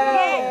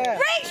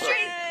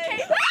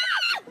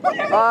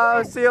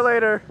 See you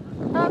later.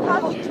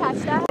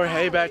 We're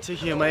heading back to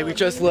Hume Lake. We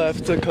just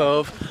left the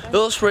cove. It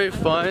was pretty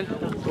fun.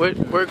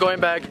 We're going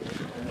back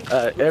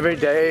every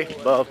day,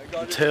 well,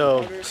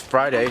 till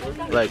Friday.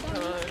 Like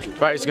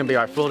Friday's gonna be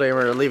our full day.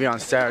 We're leaving on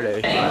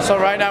Saturday. So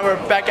right now we're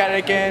back at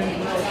it again.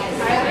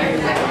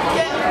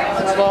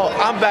 Well,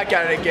 I'm back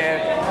at it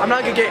again. I'm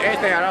not gonna get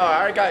anything at all. I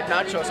already got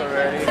nachos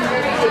already.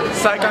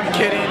 It's like I'm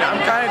kidding.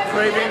 I'm kind of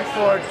craving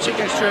for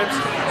chicken strips,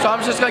 so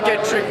I'm just gonna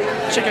get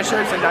chicken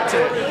strips and that's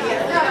it.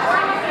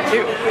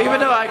 Even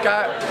though I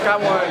got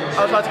one,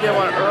 I was about to get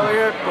one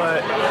earlier,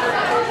 but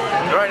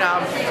right now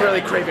I'm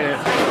really craving it.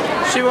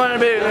 She wanted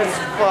me in this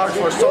vlog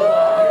for so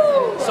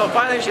long, so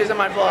finally she's in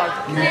my vlog.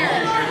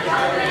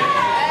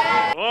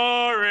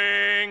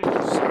 Boring.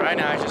 So right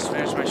now I just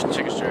finished my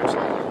chicken strips.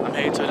 I'm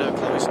heading to the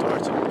clothing store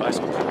to buy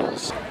some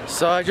clothes.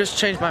 So I just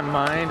changed my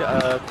mind.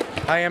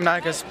 I am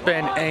not gonna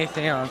spend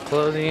anything on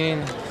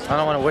clothing. I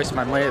don't want to waste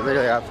my money.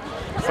 Literally, I have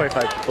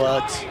 45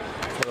 bucks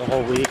for the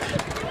whole week.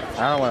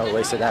 I don't want to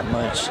waste it that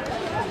much.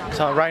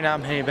 So right now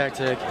I'm heading back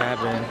to the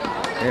cabin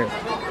and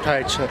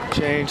try to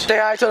change. Say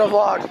hi to the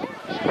vlog.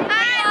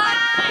 Hi!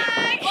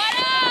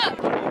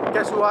 What up?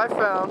 Guess who I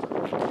found?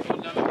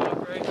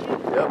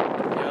 Yep.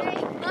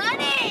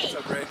 Money!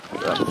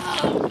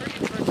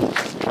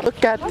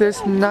 Look at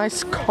this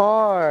nice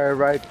car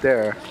right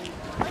there.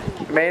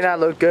 It may not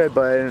look good,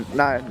 but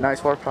not nice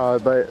horsepower,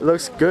 but it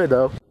looks good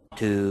though.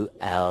 2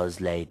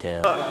 hours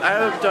later. I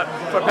haven't done,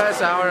 for the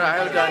past hour, I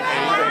haven't done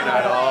anything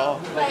at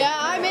all. Yeah,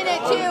 I'm in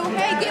it too.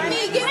 Hey, get me!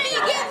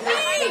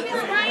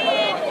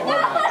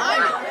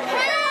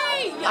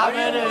 I'm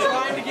in it.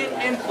 Trying to get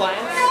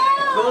implants.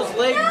 Those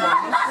leg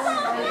ones.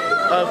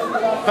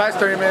 Past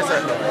 30 minutes.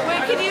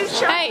 Wait, can you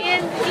show me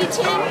and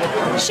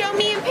Peyton? Show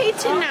me and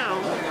Peyton now.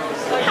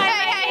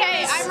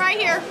 Hey, I'm right right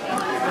here.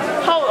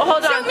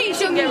 Hold on.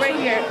 Show me right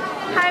here.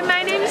 Hi,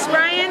 my name is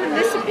Brian.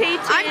 This is Peyton.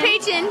 I'm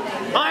Peyton.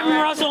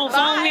 I'm Russell.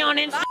 Follow me on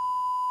Instagram.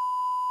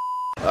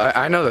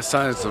 I know the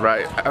sun is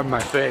right on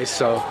my face,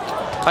 so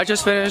I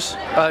just finished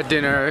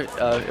dinner.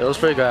 It was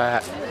pretty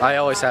good. I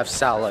always have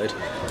salad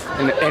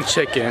and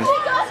chicken.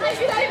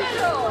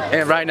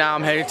 And right now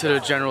I'm heading to the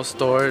general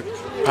store,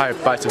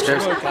 probably buy some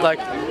chips. Like,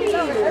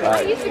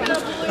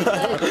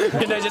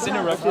 Did I just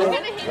interrupt you?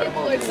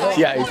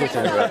 yeah, you just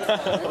interrupt.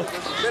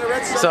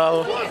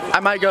 So I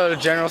might go to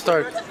the general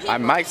store. I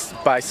might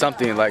buy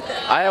something. Like,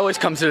 I always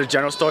come to the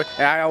general store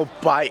and I don't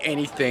buy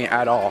anything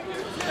at all.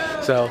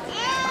 So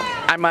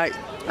I might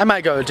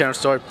go to the general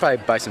store,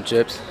 probably buy some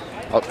chips.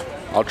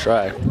 I'll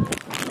try.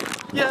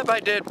 Yeah, but I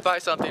did buy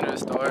something in the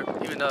store,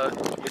 even though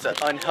it's an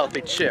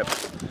unhealthy chip.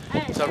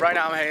 So right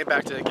now I'm heading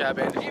back to the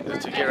cabin to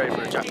get ready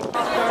for the chapel.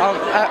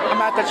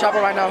 I'm at the chapel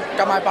right now,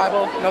 got my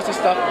Bible, know some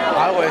stuff.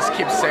 I always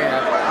keep saying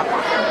it.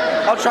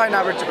 I'll try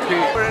not to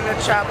repeat. We're in the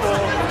chapel,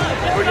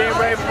 we're getting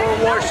ready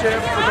for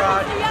worship for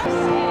God.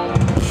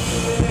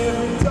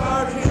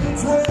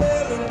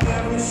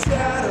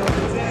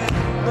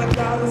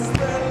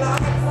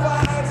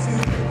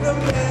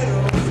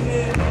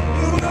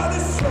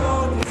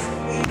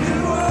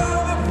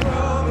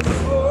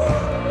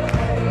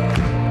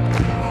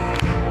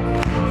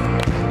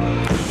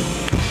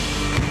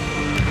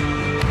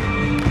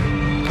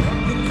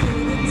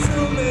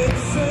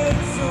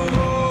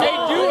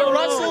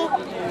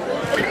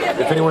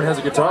 If anyone has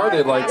a guitar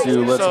they'd like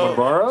to let someone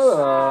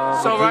borrow,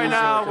 so right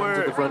now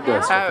we're at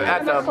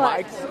the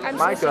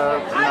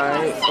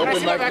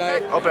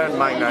open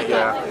mic night,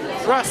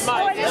 yeah. Russ.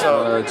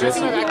 So Jesse,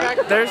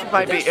 there's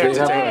might be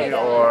entertaining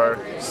or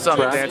some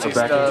dancing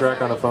stuff.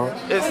 Track on a phone.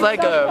 It's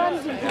like a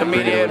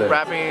comedian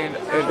rapping.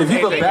 If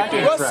you have a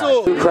backing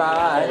track.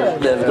 Cry,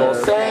 never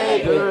gonna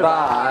say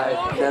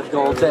goodbye, never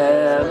gonna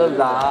tell a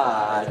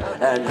lie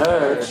and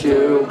hurt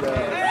you.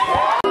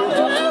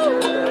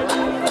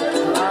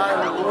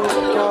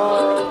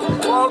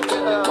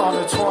 On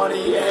the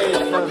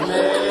 28th of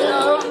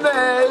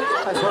May,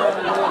 I put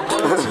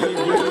on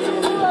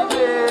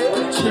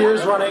TV,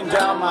 tears running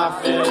down my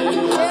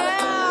face,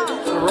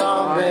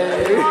 wrong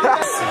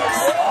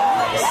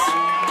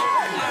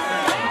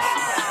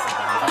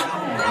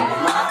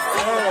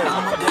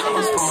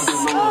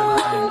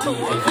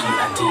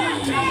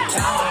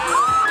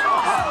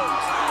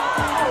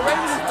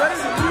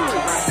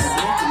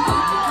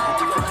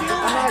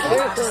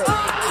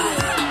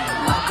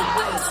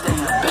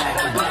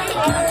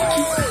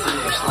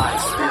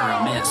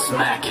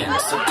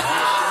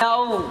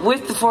Now,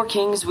 with the four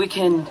kings, we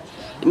can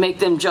make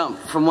them jump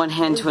from one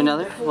hand to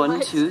another.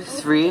 1, 2,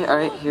 3. All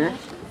right, here.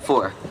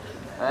 4.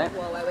 All right.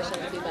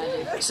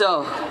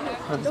 So,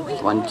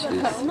 1,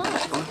 2,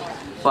 3.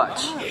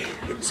 Watch.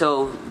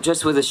 So,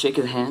 just with a shake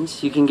of the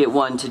hands, you can get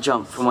one to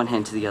jump from one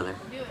hand to the other,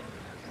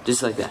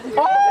 just like that.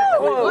 Oh.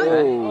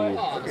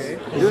 Okay.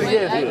 Do it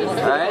again.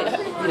 All right.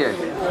 Here.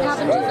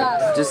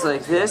 Just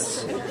like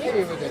this.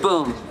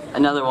 Boom.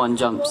 Another one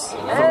jumps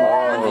from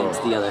one hand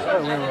to the other.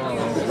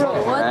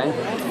 Alright?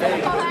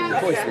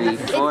 3,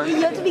 4.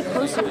 You have to be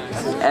closer.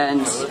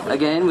 And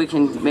again, we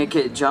can make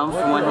it jump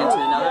from one hand to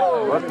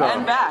another.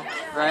 And back,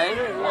 right?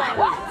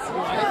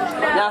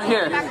 Now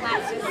here,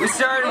 we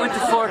started with the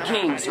four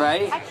kings,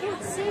 right?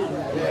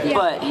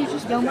 But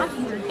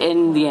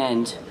in the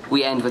end,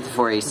 we end with the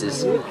four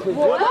aces.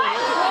 What?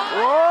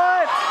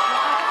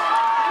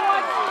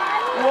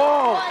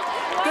 Whoa!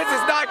 This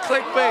is not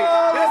clickbait.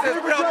 This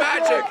is real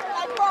magic.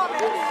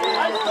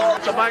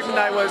 So mic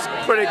night was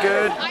pretty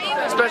good,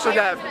 especially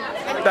that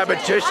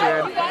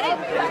magician.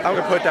 I'm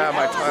gonna put that on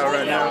my title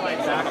right now.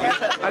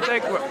 I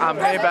think I'm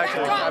heading back to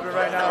the cabin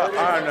right now.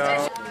 I don't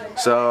know.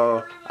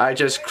 So I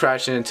just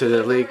crashed into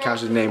the league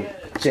counselor named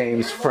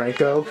James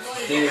Franco.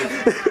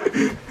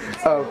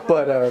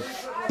 But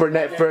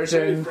brunette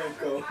version.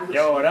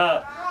 Yo, what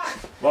up?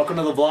 Welcome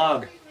to the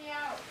vlog.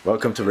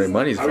 Welcome to Ray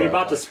Money's vlog. Are we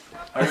about to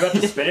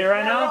spin it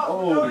right now?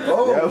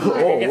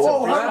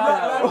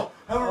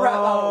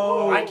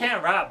 I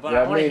can't rap, but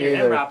I want to hear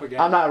him rap again.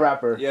 I'm not a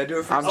rapper. Yeah, do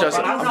a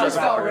freestyle. I'm just a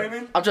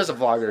vlogger. I'm just a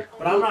vlogger.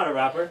 But I'm not a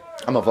rapper.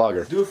 I'm a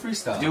vlogger. Do a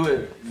freestyle. Do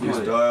it.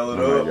 Freestyle it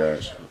up. Oh my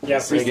gosh. Yeah,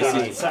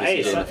 freestyle. So,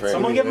 hey,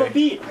 someone give him a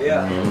beat.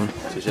 Yeah.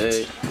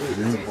 Touché.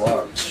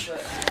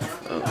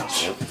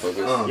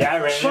 Yeah,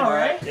 right.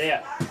 Alright.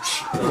 Yeah.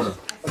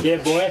 Yeah,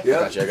 boy.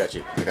 Yeah. I got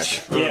you.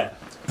 Yeah.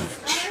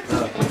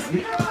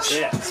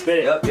 Yeah, spit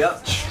it.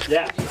 Yep.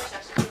 Yeah.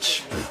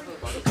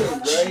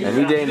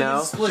 Any day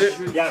now.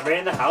 Yeah, right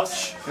in the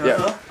house.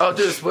 Yeah. Oh,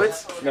 do the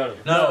splits? No,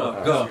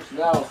 go.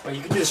 No. Oh,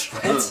 you can do the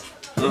splits?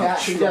 Yeah,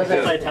 she does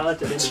that. That's a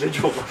talented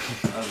individual.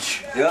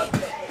 Yep.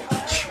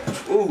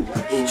 Ooh.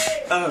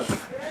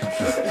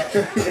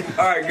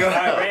 Alright, go.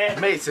 Alright,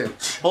 Mason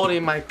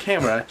holding my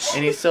camera,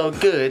 and he's so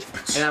good,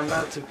 and I'm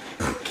about to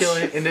kill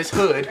it in this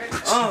hood.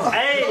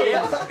 Hey!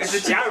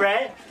 Yeah,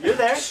 right. You're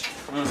there.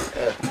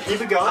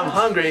 Keep it going. I'm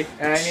hungry,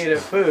 and I need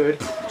food,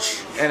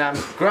 and I'm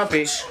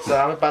grumpy, so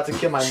I'm about to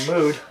kill my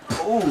mood.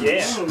 Ooh.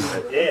 Yeah.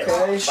 Okay.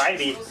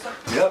 Bitey.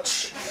 Yep.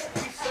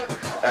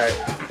 Alright.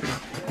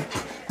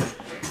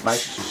 my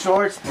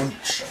shorts and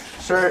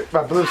shirt,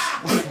 my blue.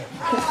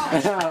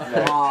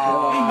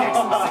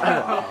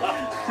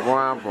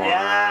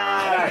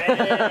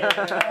 Yeah.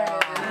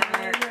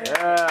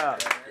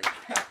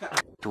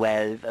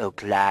 12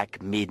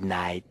 o'clock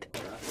midnight.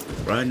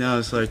 Right now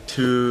it's like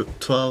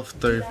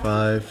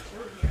 12:35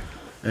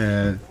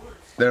 and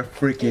they're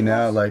freaking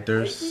out. Like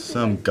there's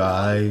some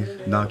guy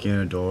knocking on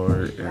the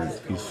door and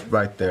he's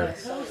right there.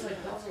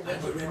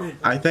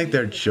 I think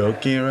they're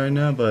joking right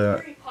now,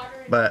 but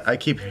I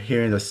keep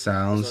hearing the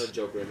sounds.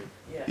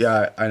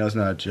 Yeah, I know it's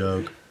not a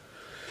joke.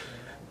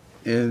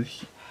 And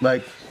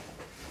like,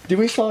 did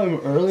we saw him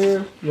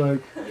earlier?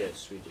 Like,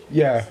 yes, we did.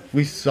 Yeah,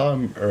 we saw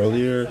him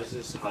earlier. This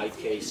is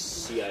high-case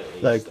CIA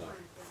like, stuff.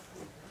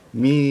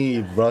 Me,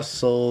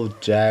 Russell,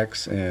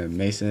 Jax, and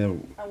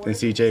Mason, and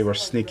CJ were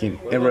sneaking.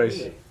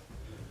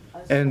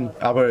 And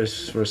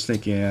Albert were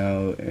sneaking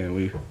out,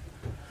 and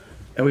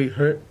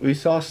we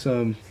saw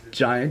some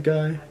giant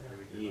guy.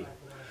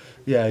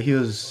 Yeah, he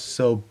was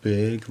so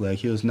big, like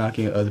he was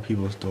knocking at other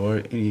people's door,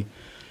 and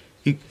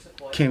he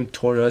came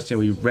toward us, and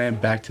we ran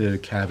back to the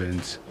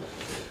cabins.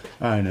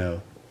 I don't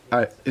know.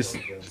 It's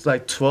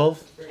like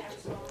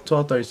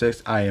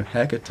 12:36. I am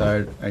hecka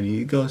tired. I need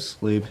to go to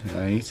sleep, and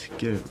I need to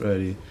get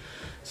ready.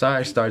 Sorry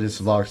I started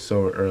this vlog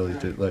so early.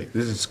 Like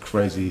this is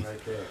crazy.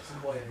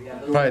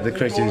 Probably the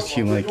craziest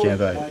Hume Lake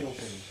camp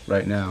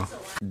right now.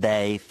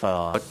 Day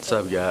 4. What's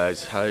up,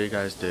 guys? How you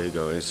guys day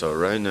going? So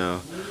right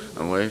now,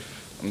 I'm like,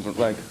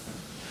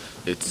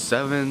 it's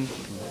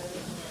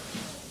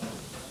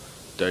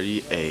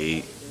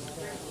 7:38.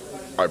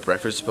 Our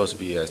breakfast is supposed to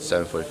be at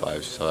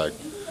 7:45. So I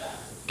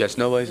guess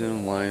nobody's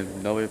in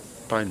line. Nobody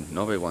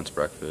wants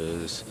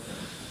breakfast.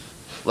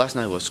 Last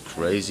night was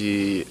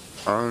crazy.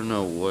 I don't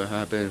know what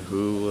happened.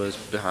 Who was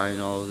behind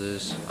all of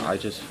this? I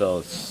just fell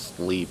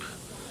asleep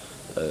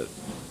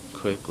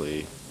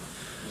quickly.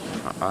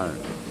 I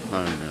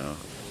don't know.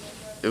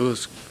 It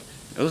was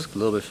a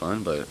little bit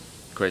fun, but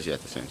crazy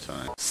at the same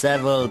time.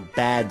 Several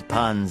bad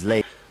puns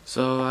later.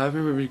 So I've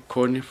been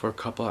recording for a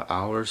couple of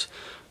hours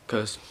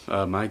because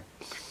my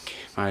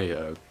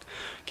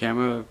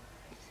camera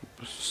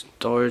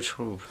storage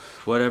or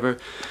whatever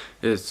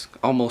is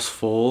almost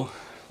full.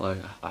 Like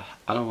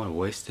I don't want to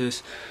waste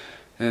this.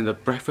 And the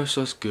breakfast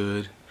was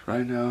good.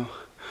 Right now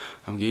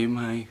I'm getting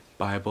my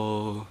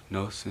Bible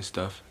notes and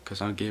stuff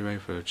because I'm getting ready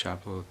for the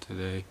chapel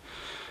today.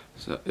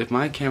 So if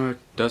my camera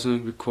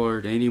doesn't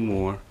record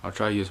anymore, I'll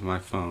try to use my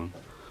phone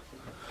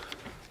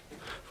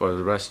for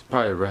the rest,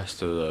 probably the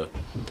rest of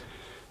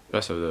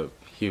the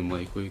Hume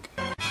Lake week.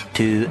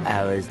 2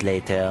 hours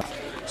later.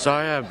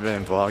 Sorry I've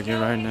been vlogging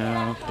right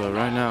now, but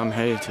right now I'm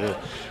headed to the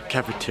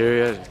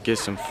cafeteria to get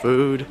some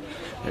food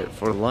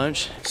for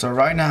lunch. So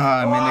right now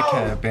I'm in the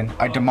cabin.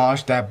 I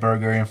demolished that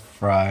burger and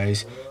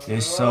fries.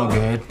 It's so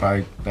good,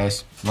 probably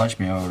best lunch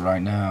meal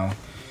right now.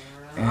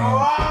 And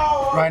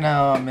right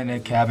now I'm in the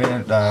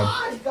cabin.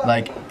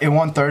 Like at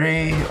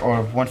 1:30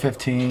 or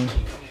 1:15,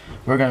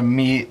 we're gonna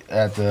meet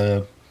at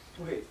the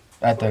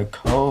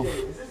cove,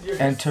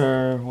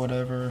 enter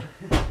whatever.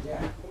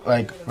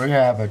 Like we're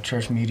gonna have a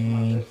church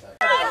meeting.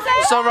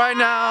 So right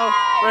now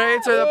we're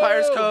into the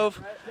Pirates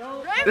Cove.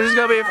 This is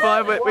gonna be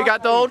fun, but we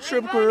got the whole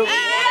troop group.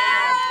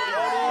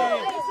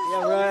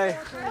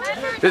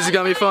 This is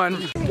gonna be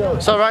fun.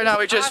 So right now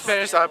we just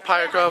finished our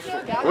Pirate Cove.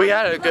 We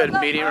had a good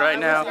meeting right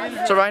now.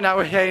 So right now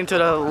we're heading to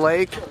the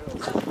lake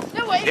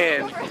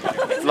in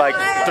like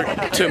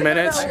 2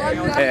 minutes,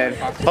 and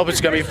hope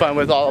it's gonna be fun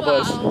with all of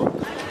us.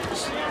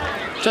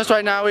 Just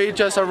right now we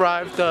just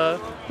arrived the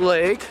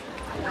lake.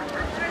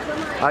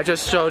 I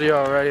just showed you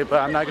already,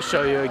 but I'm not gonna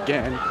show you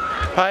again.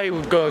 Probably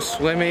go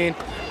swimming.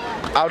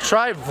 I'll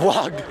try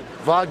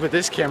vlog with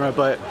this camera,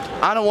 but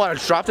I don't want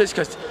to drop this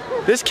because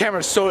this camera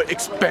is so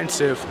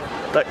expensive.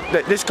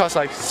 Like this costs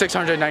like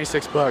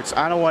 696 bucks.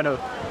 I don't want to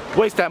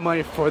waste that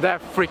money for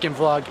that freaking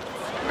vlog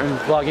and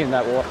vlogging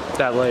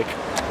that lake.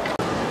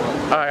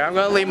 All right, I'm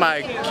gonna leave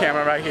my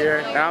camera right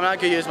here, and I'm not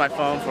gonna use my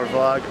phone for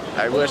vlog.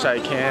 I wish I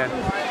can.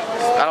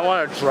 I don't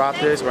want to drop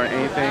this or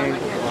anything.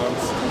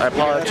 I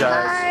apologize.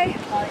 Hi.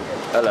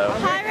 Hello.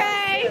 Hi,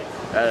 Ray.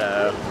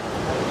 Hello.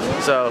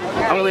 So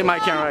I'm gonna leave my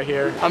camera right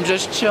here. I'm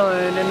just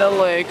chilling in the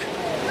lake.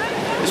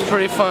 It's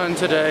pretty fun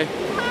today.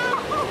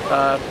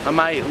 I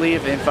might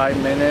leave in 5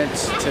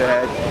 minutes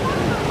to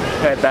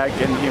head back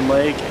in Hume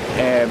Lake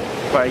and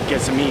probably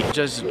get some meat.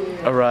 Just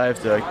arrived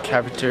at the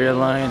cafeteria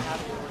line,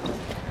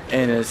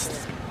 and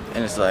it's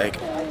like,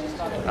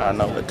 I don't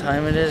know what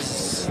time it is.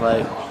 It's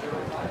like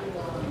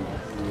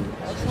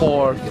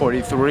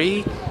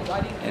 4:43,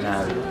 and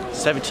I'm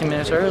 17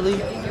 minutes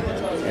early,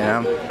 and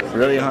I'm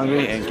really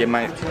hungry and get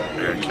my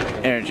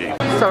energy.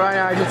 So right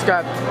now I just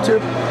got 2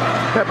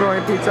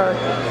 pepperoni pizza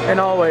and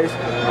always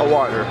a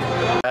water.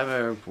 I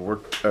haven't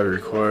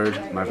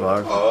recorded my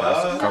vlog for the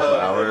past couple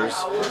hours,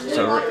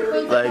 so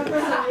like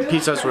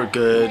pizzas were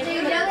good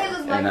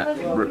and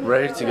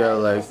ready to go.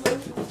 Like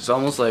it's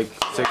almost like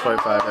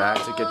 6:45. I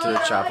have to get to the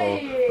chapel.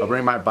 I'll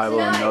bring my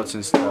Bible and notes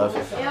and stuff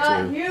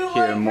to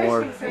hear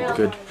more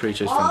good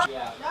preachers from.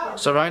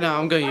 So right now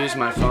I'm gonna use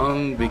my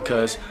phone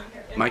because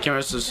my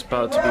camera's just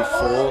about to be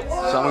full,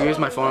 so I'm gonna use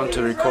my phone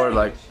to record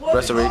like the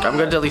rest of the week. I'm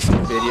gonna delete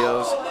some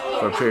videos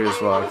for a previous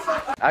vlog.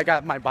 I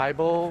got my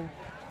Bible,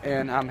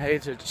 and I'm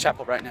headed to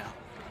chapel right now.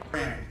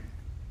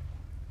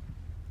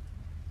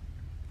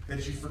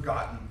 That you've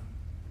forgotten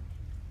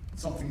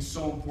something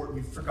so important.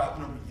 You've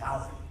forgotten a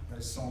reality that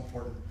is so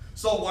important.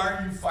 So why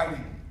are you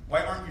fighting?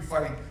 Why aren't you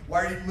fighting?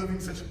 Why are you living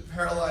such a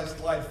paralyzed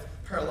life,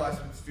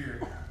 paralyzed with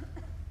fear?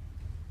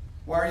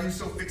 Why are you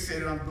so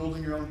fixated on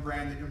building your own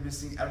brand that you're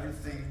missing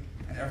everything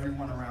and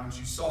everyone around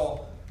you?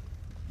 Saul,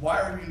 why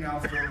are we now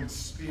throwing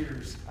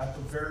spears at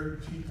the very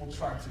people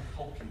trying to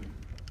help you?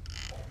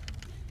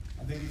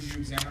 I think if you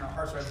examine our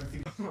hearts, right, we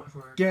think...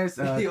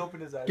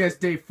 Guess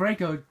Dave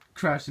Franco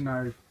crashed in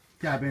our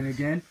cabin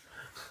again.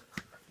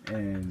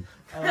 And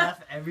I laugh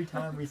every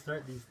time we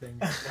start these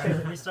things.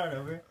 Can we start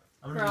over?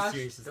 I'm gonna be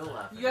serious. Still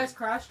laughing. You guys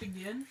crashed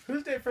again?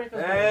 Who's Dave Franco?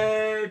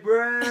 Hey,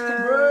 Brett!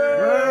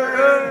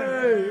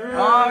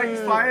 Oh,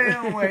 he's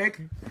finally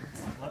awake.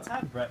 Let's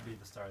have Brett be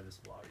the star of this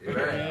vlog.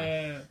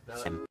 Yeah.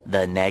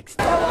 The next.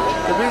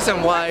 The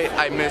reason why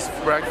I missed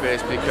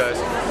breakfast because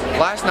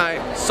last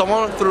night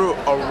someone threw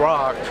a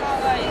rock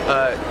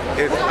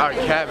in our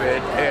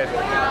cabin, and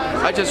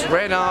I just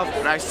ran off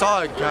and I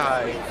saw a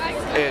guy,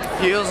 and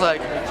he was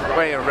like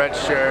wearing a red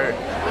shirt,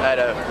 had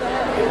a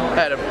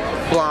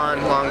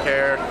blonde long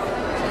hair.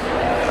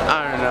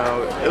 I don't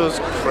know, it was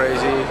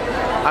crazy.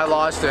 I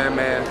lost him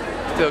and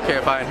still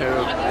can't find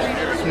who.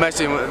 He's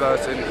messing with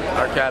us in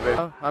our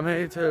cabin. I'm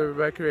headed to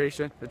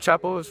recreation. The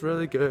chapel was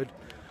really good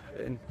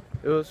and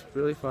it was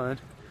really fun.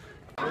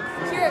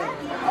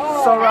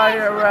 So right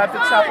here we're at the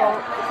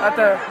chapel, at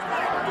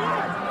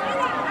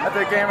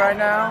the game right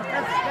now.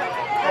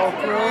 Whole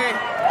crew.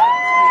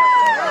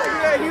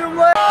 Yeah, Hume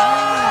Lake.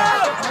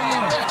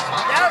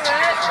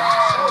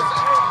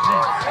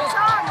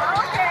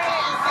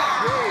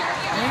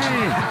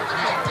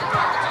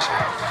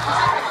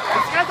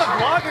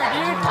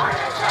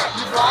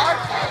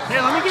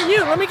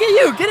 Here, let me get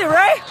you. Get it,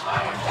 Ray.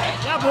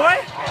 Yeah, boy.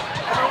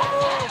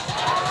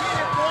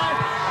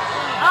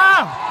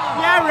 Oh,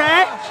 yeah,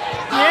 Ray.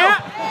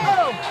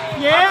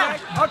 Yeah.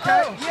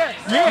 Okay.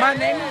 Yeah. My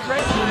name is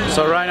Ray.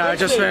 So right now I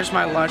just finished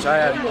my lunch. I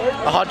had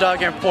a hot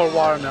dog and 4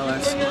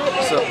 watermelons. So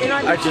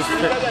I just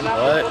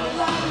what?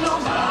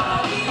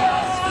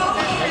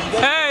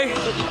 Hey.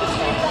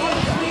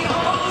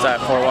 So I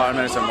had 4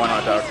 watermelons and 1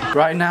 hot dog.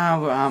 Right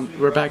now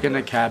we're back in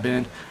the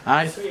cabin.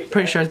 I'm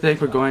pretty sure I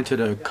think we're going to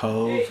the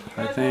cove.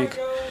 I think.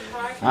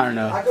 I don't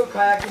know.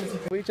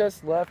 We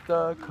just left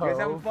the cove. You guys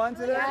having fun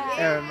today?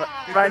 And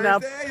right now.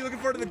 You looking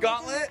forward to the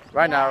gauntlet?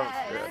 Right now.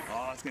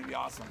 Oh, it's gonna be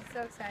awesome.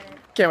 So excited.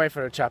 Can't wait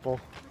for the chapel.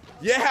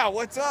 Yeah,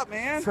 what's up,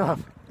 man? What's up?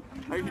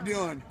 How you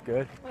doing?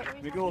 Good.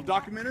 Make a little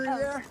documentary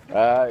there?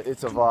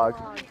 It's a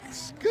vlog.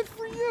 It's good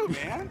for you,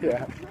 man.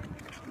 Yeah.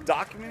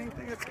 Documenting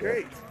thing, that's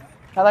great.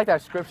 I like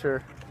that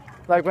scripture.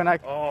 Like when I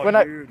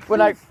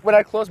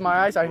close my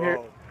eyes, I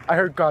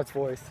heard God's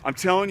voice. I'm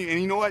telling you, and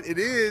you know what? It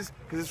is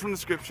because it's from the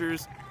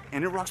scriptures,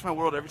 and it rocks my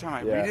world every time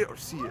I read it or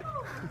see it.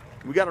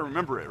 We got to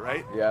remember it,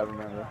 right? Yeah, I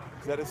remember.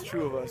 Because that is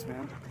true of us,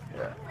 man.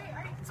 Yeah.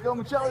 Let's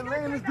go, Charlie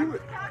Lane. Let's do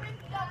it.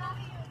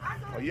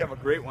 Oh, you have a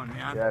great one,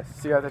 man. Yeah.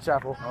 See you at the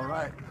chapel. All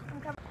right.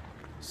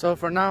 So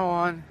from now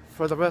on,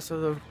 for the rest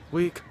of the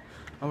week,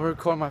 I'm gonna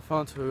record my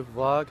phone to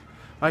vlog.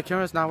 My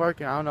camera's not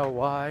working. I don't know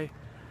why.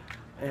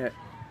 And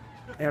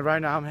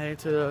right now I'm heading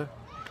to the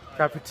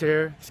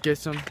cafeteria to get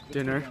some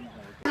dinner.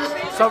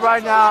 So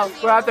right now,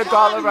 we're at the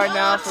gauntlet right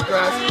now for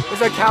Grass.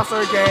 It's a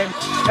counselor game,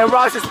 and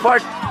Ross is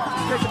parked. 2,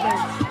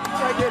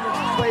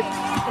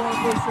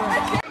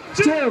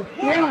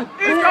 1.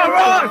 Let's go,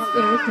 Ross!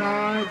 Okay,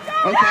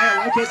 I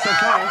like it so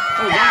far.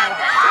 Oh, wow.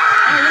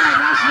 Oh, wow,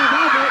 national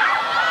velvet.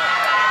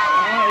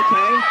 Oh,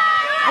 okay.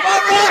 Come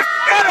on, Ross!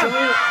 Get him!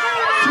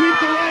 Sweep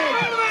the leg.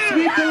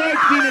 Sweep the leg,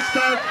 Phoenix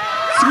Star.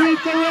 Sweep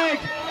the leg.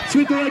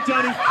 Sweep the leg,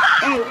 Johnny.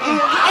 Oh.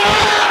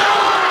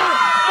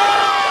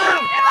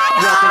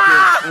 Yeah, thank you.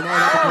 I know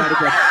that's a crowd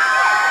again.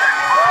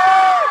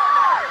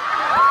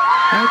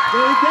 That's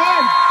very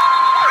good.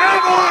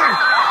 Come on!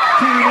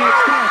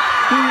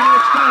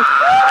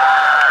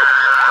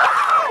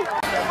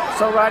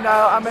 So right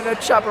now, I'm in the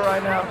chapel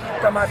right now.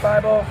 Got my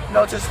Bible,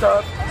 notes and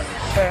stuff,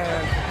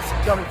 and it's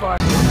gonna be fun.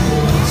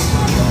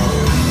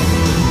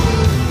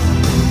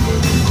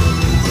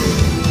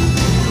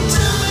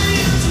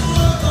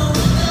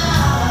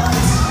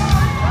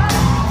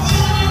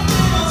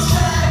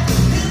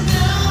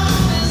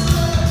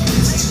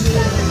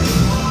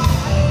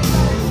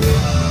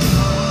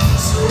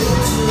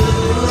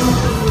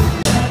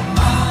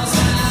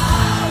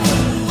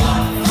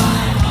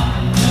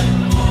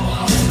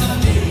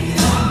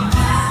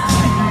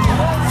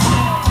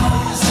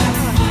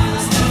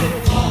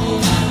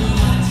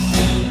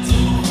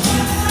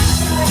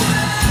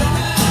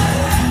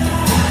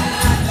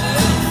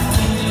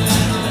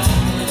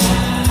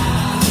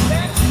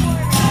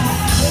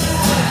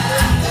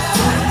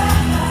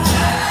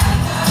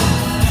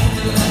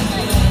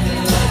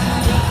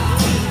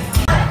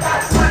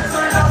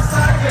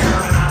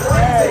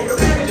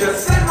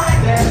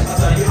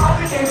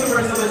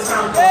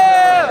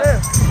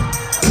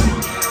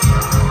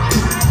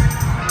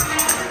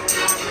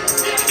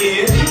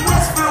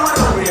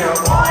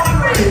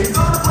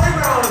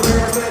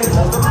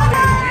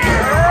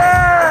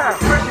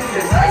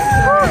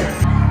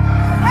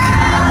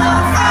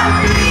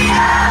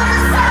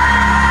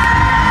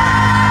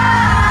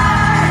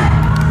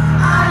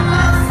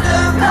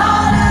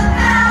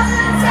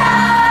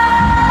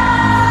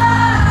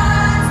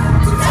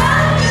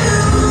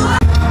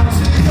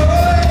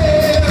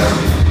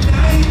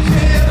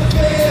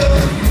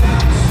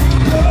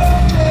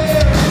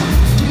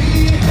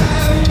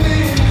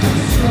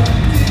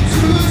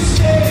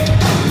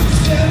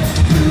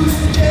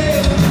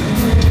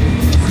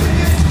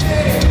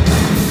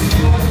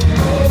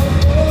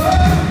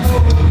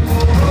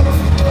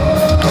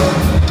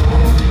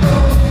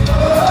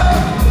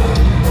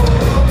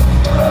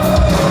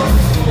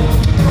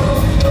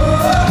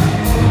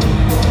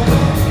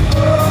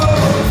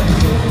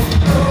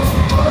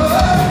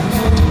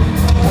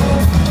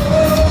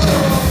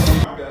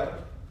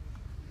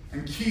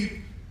 can keep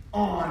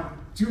on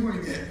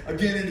doing it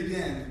again and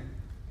again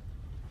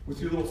with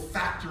your little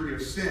factory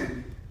of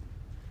sin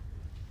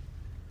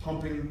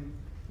pumping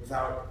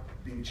without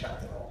being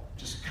checked at all.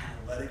 Just kind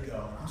of let it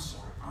go. I'm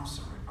sorry, I'm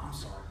sorry, I'm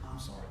sorry, I'm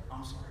sorry,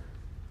 I'm sorry.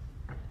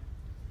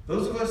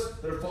 Those of us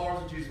that are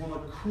followers of Jesus, one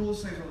of the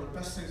coolest things, one of the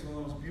best things, one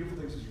of the most beautiful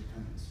things is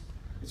repentance.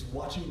 It's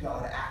watching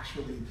God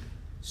actually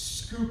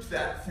scoop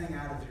that thing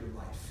out of your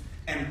life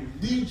and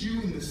lead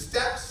you in the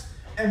steps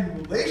and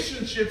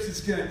relationships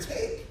it's going to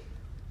take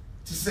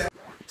to say.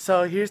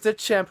 So here's the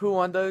champ who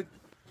won the,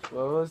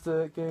 what was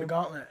the game? The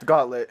gauntlet. The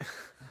gauntlet.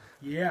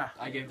 Yeah.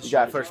 You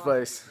got first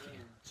place.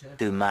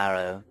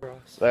 Tomorrow.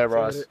 There,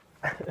 Ross.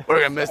 We're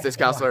gonna miss this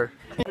counselor.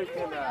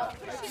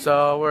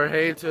 So we're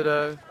heading to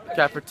the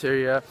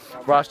cafeteria.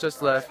 Ross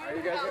just left.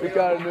 We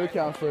got a new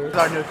counselor. It's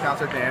our new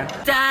counselor, Dan.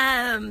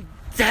 Damn,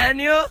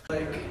 Daniel.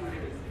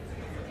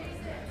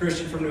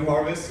 Christian from New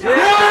Harvest. Yeah!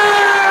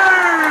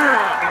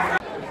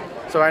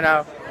 So right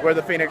now, we're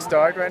the Phoenix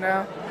Dark right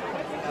now.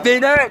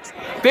 Phoenix!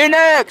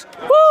 Phoenix!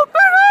 Woo,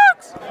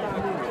 Phoenix!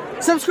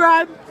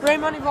 Subscribe, Ray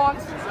Money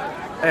Vlogs.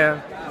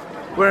 And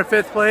we're in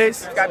 5th place.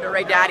 Subscribe to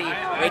Ray Daddy.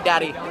 Ray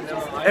Daddy.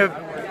 And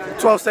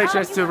 12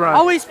 stations to run.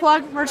 Always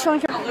plug merch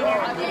selling.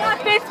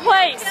 5th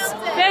place!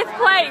 5th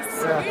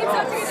place!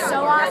 Yeah.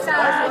 So awesome!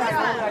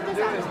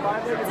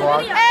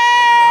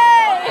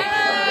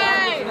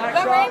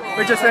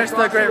 We just finished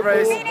the great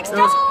race. It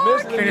was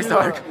Phoenix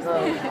Dark.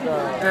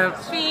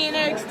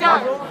 Phoenix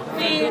Dark!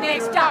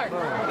 Phoenix Dark!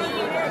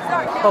 Phoenix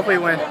Dark! Hopefully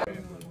win.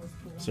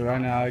 So right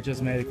now I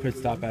just made a quick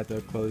stop at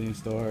the clothing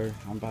store.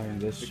 I'm buying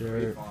this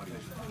shirt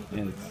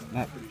and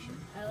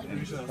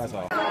that's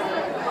all.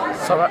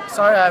 So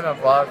sorry I haven't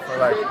vlogged for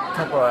like a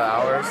couple of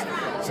hours.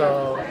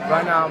 So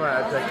right now I'm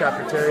at the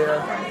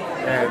cafeteria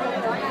and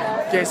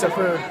getting some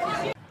food.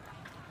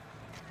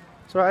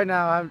 So right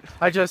now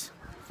I just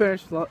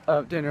finished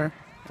dinner.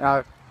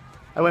 I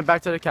went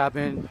back to the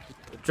cabin,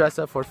 dressed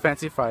up for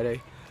Fancy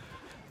Friday,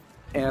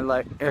 and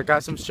like I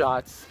got some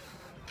shots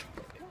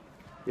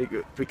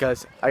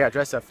because I got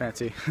dressed up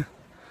fancy.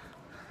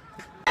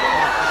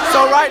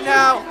 So right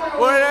now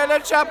we're in the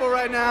chapel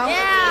right now.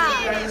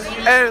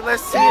 Yeah. And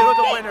let's see who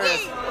the winner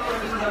is.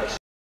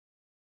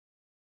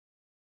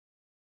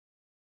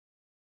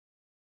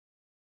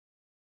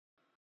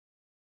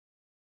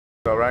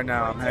 So right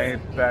now I'm heading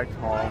back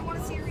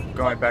home,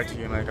 going back to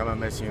Hume Lake. I'm gonna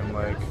miss Hume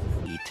Lake.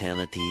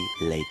 Eternity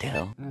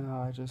later.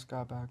 No, I just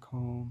got back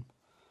home.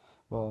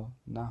 Well,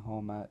 not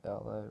home at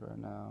LA right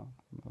now,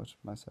 which is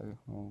my second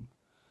home.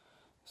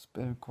 It's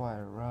been quite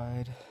a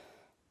ride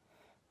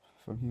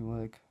from Hume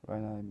Lake.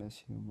 Right now I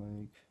miss Hume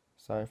Lake.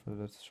 Sorry for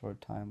the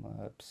short time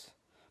lapse.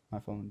 My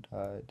phone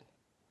died.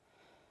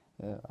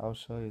 Yeah, I'll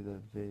show you the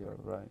video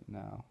right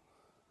now.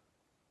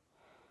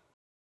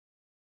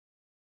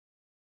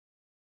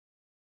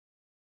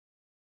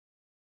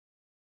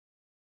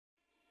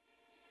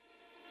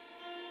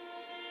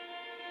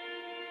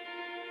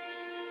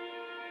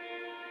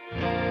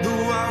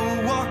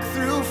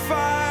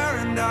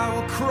 I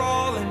will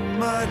crawl in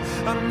mud.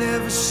 I'll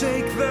never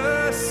shake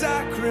the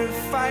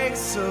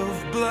sacrifice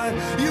of blood.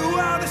 You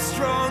are the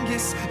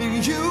strongest,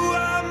 and you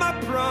are my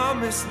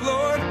promise,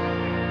 Lord.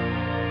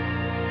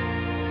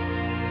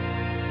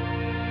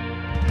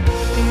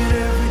 In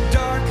every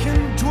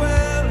darkened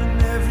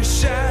dwelling, every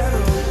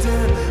shadow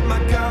den, my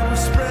God will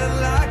spread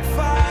like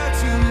fire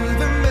to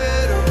the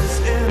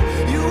meadows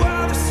end. You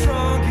are the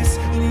strongest,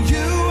 and you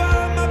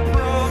are my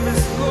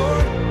promise,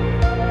 Lord.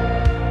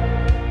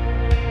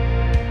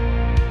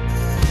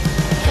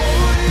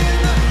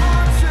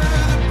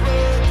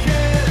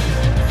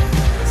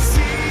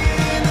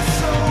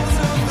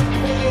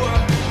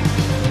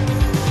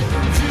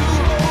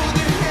 Hold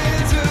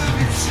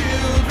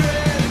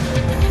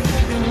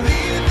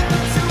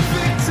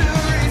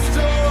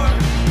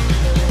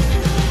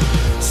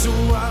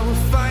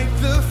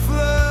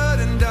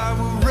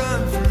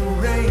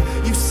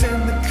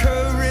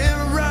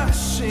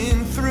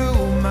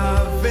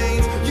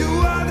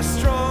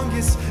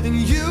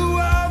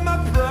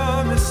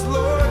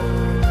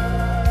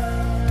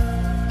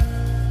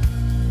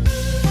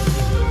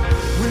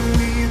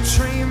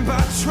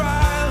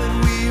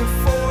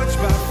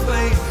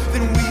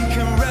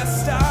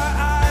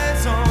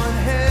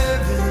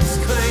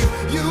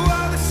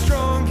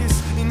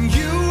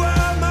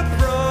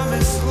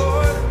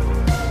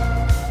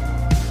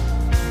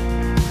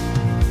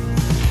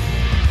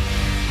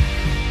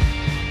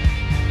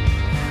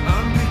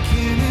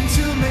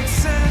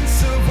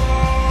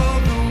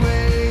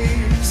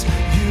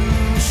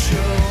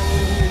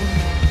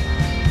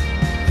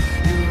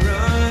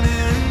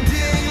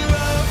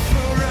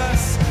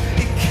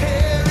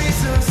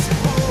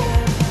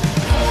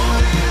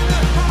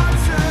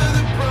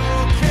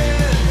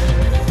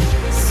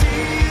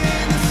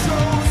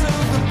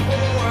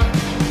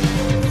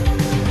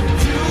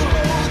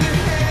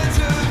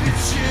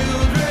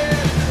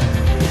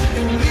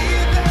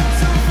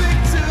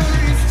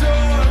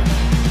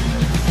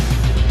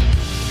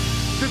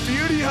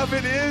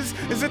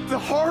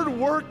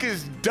work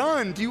is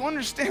done. Do you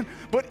understand?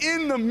 But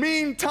in the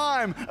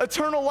meantime,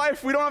 eternal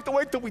life, we don't have to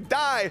wait till we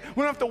die.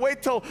 We don't have to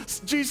wait till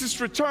Jesus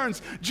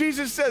returns.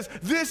 Jesus says,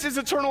 this is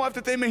eternal life,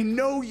 that they may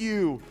know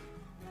you.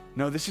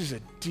 No, this is a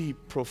deep,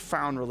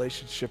 profound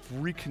relationship,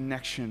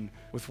 reconnection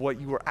with what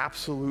you were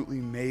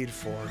absolutely made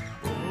for.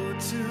 Oh,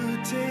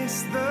 to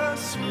taste the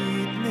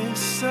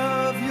sweetness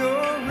of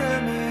your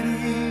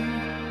remedy.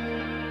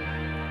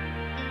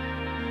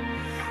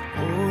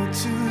 Oh,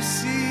 to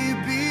see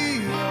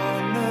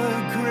beyond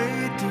the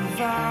great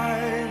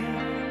divide.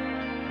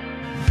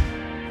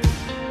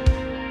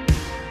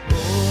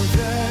 Oh,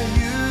 that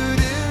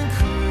you'd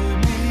include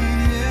me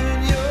in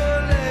your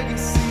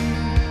legacy.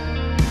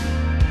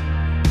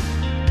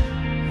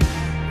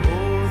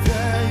 Oh,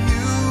 that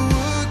you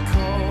would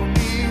call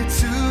me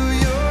to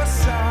your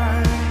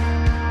side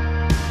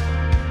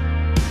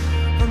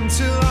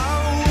until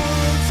our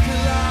worlds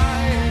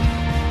collide.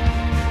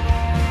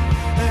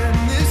 And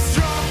this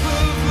drop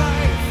of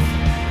life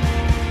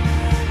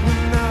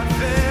will not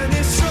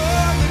vanish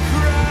on the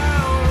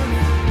ground,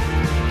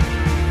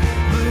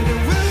 but it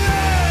will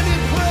land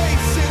in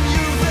place in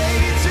your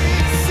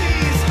raging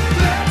seas.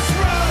 Let's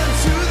run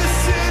to the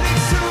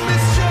cynics who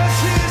misjudge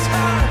his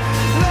heart.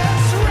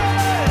 Let's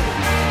run.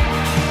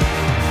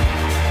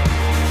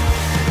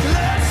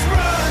 Let's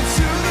run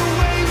to the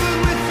wayward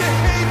with the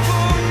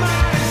hateful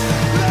minds.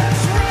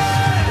 Let's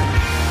run.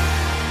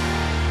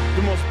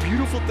 The most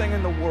beautiful thing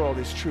in the world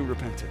is true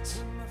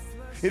repentance.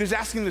 It is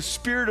asking the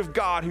Spirit of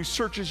God who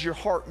searches your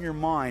heart and your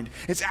mind.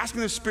 It's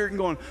asking the Spirit and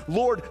going,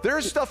 Lord,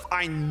 there's stuff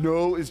I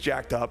know is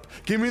jacked up.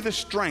 Give me the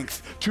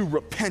strength to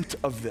repent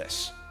of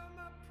this.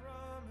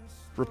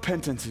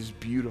 Repentance is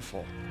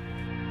beautiful.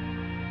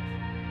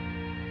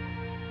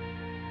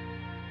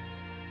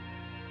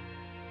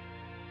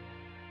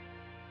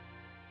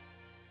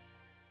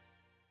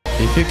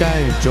 If you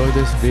guys enjoyed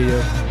this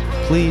video,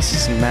 please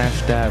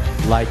smash that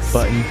like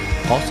button.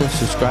 Also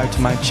subscribe to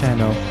my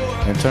channel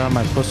and turn on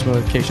my post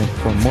notifications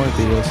for more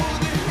videos.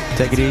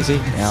 Take it easy,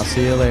 and I'll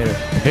see you later.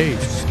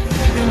 Peace.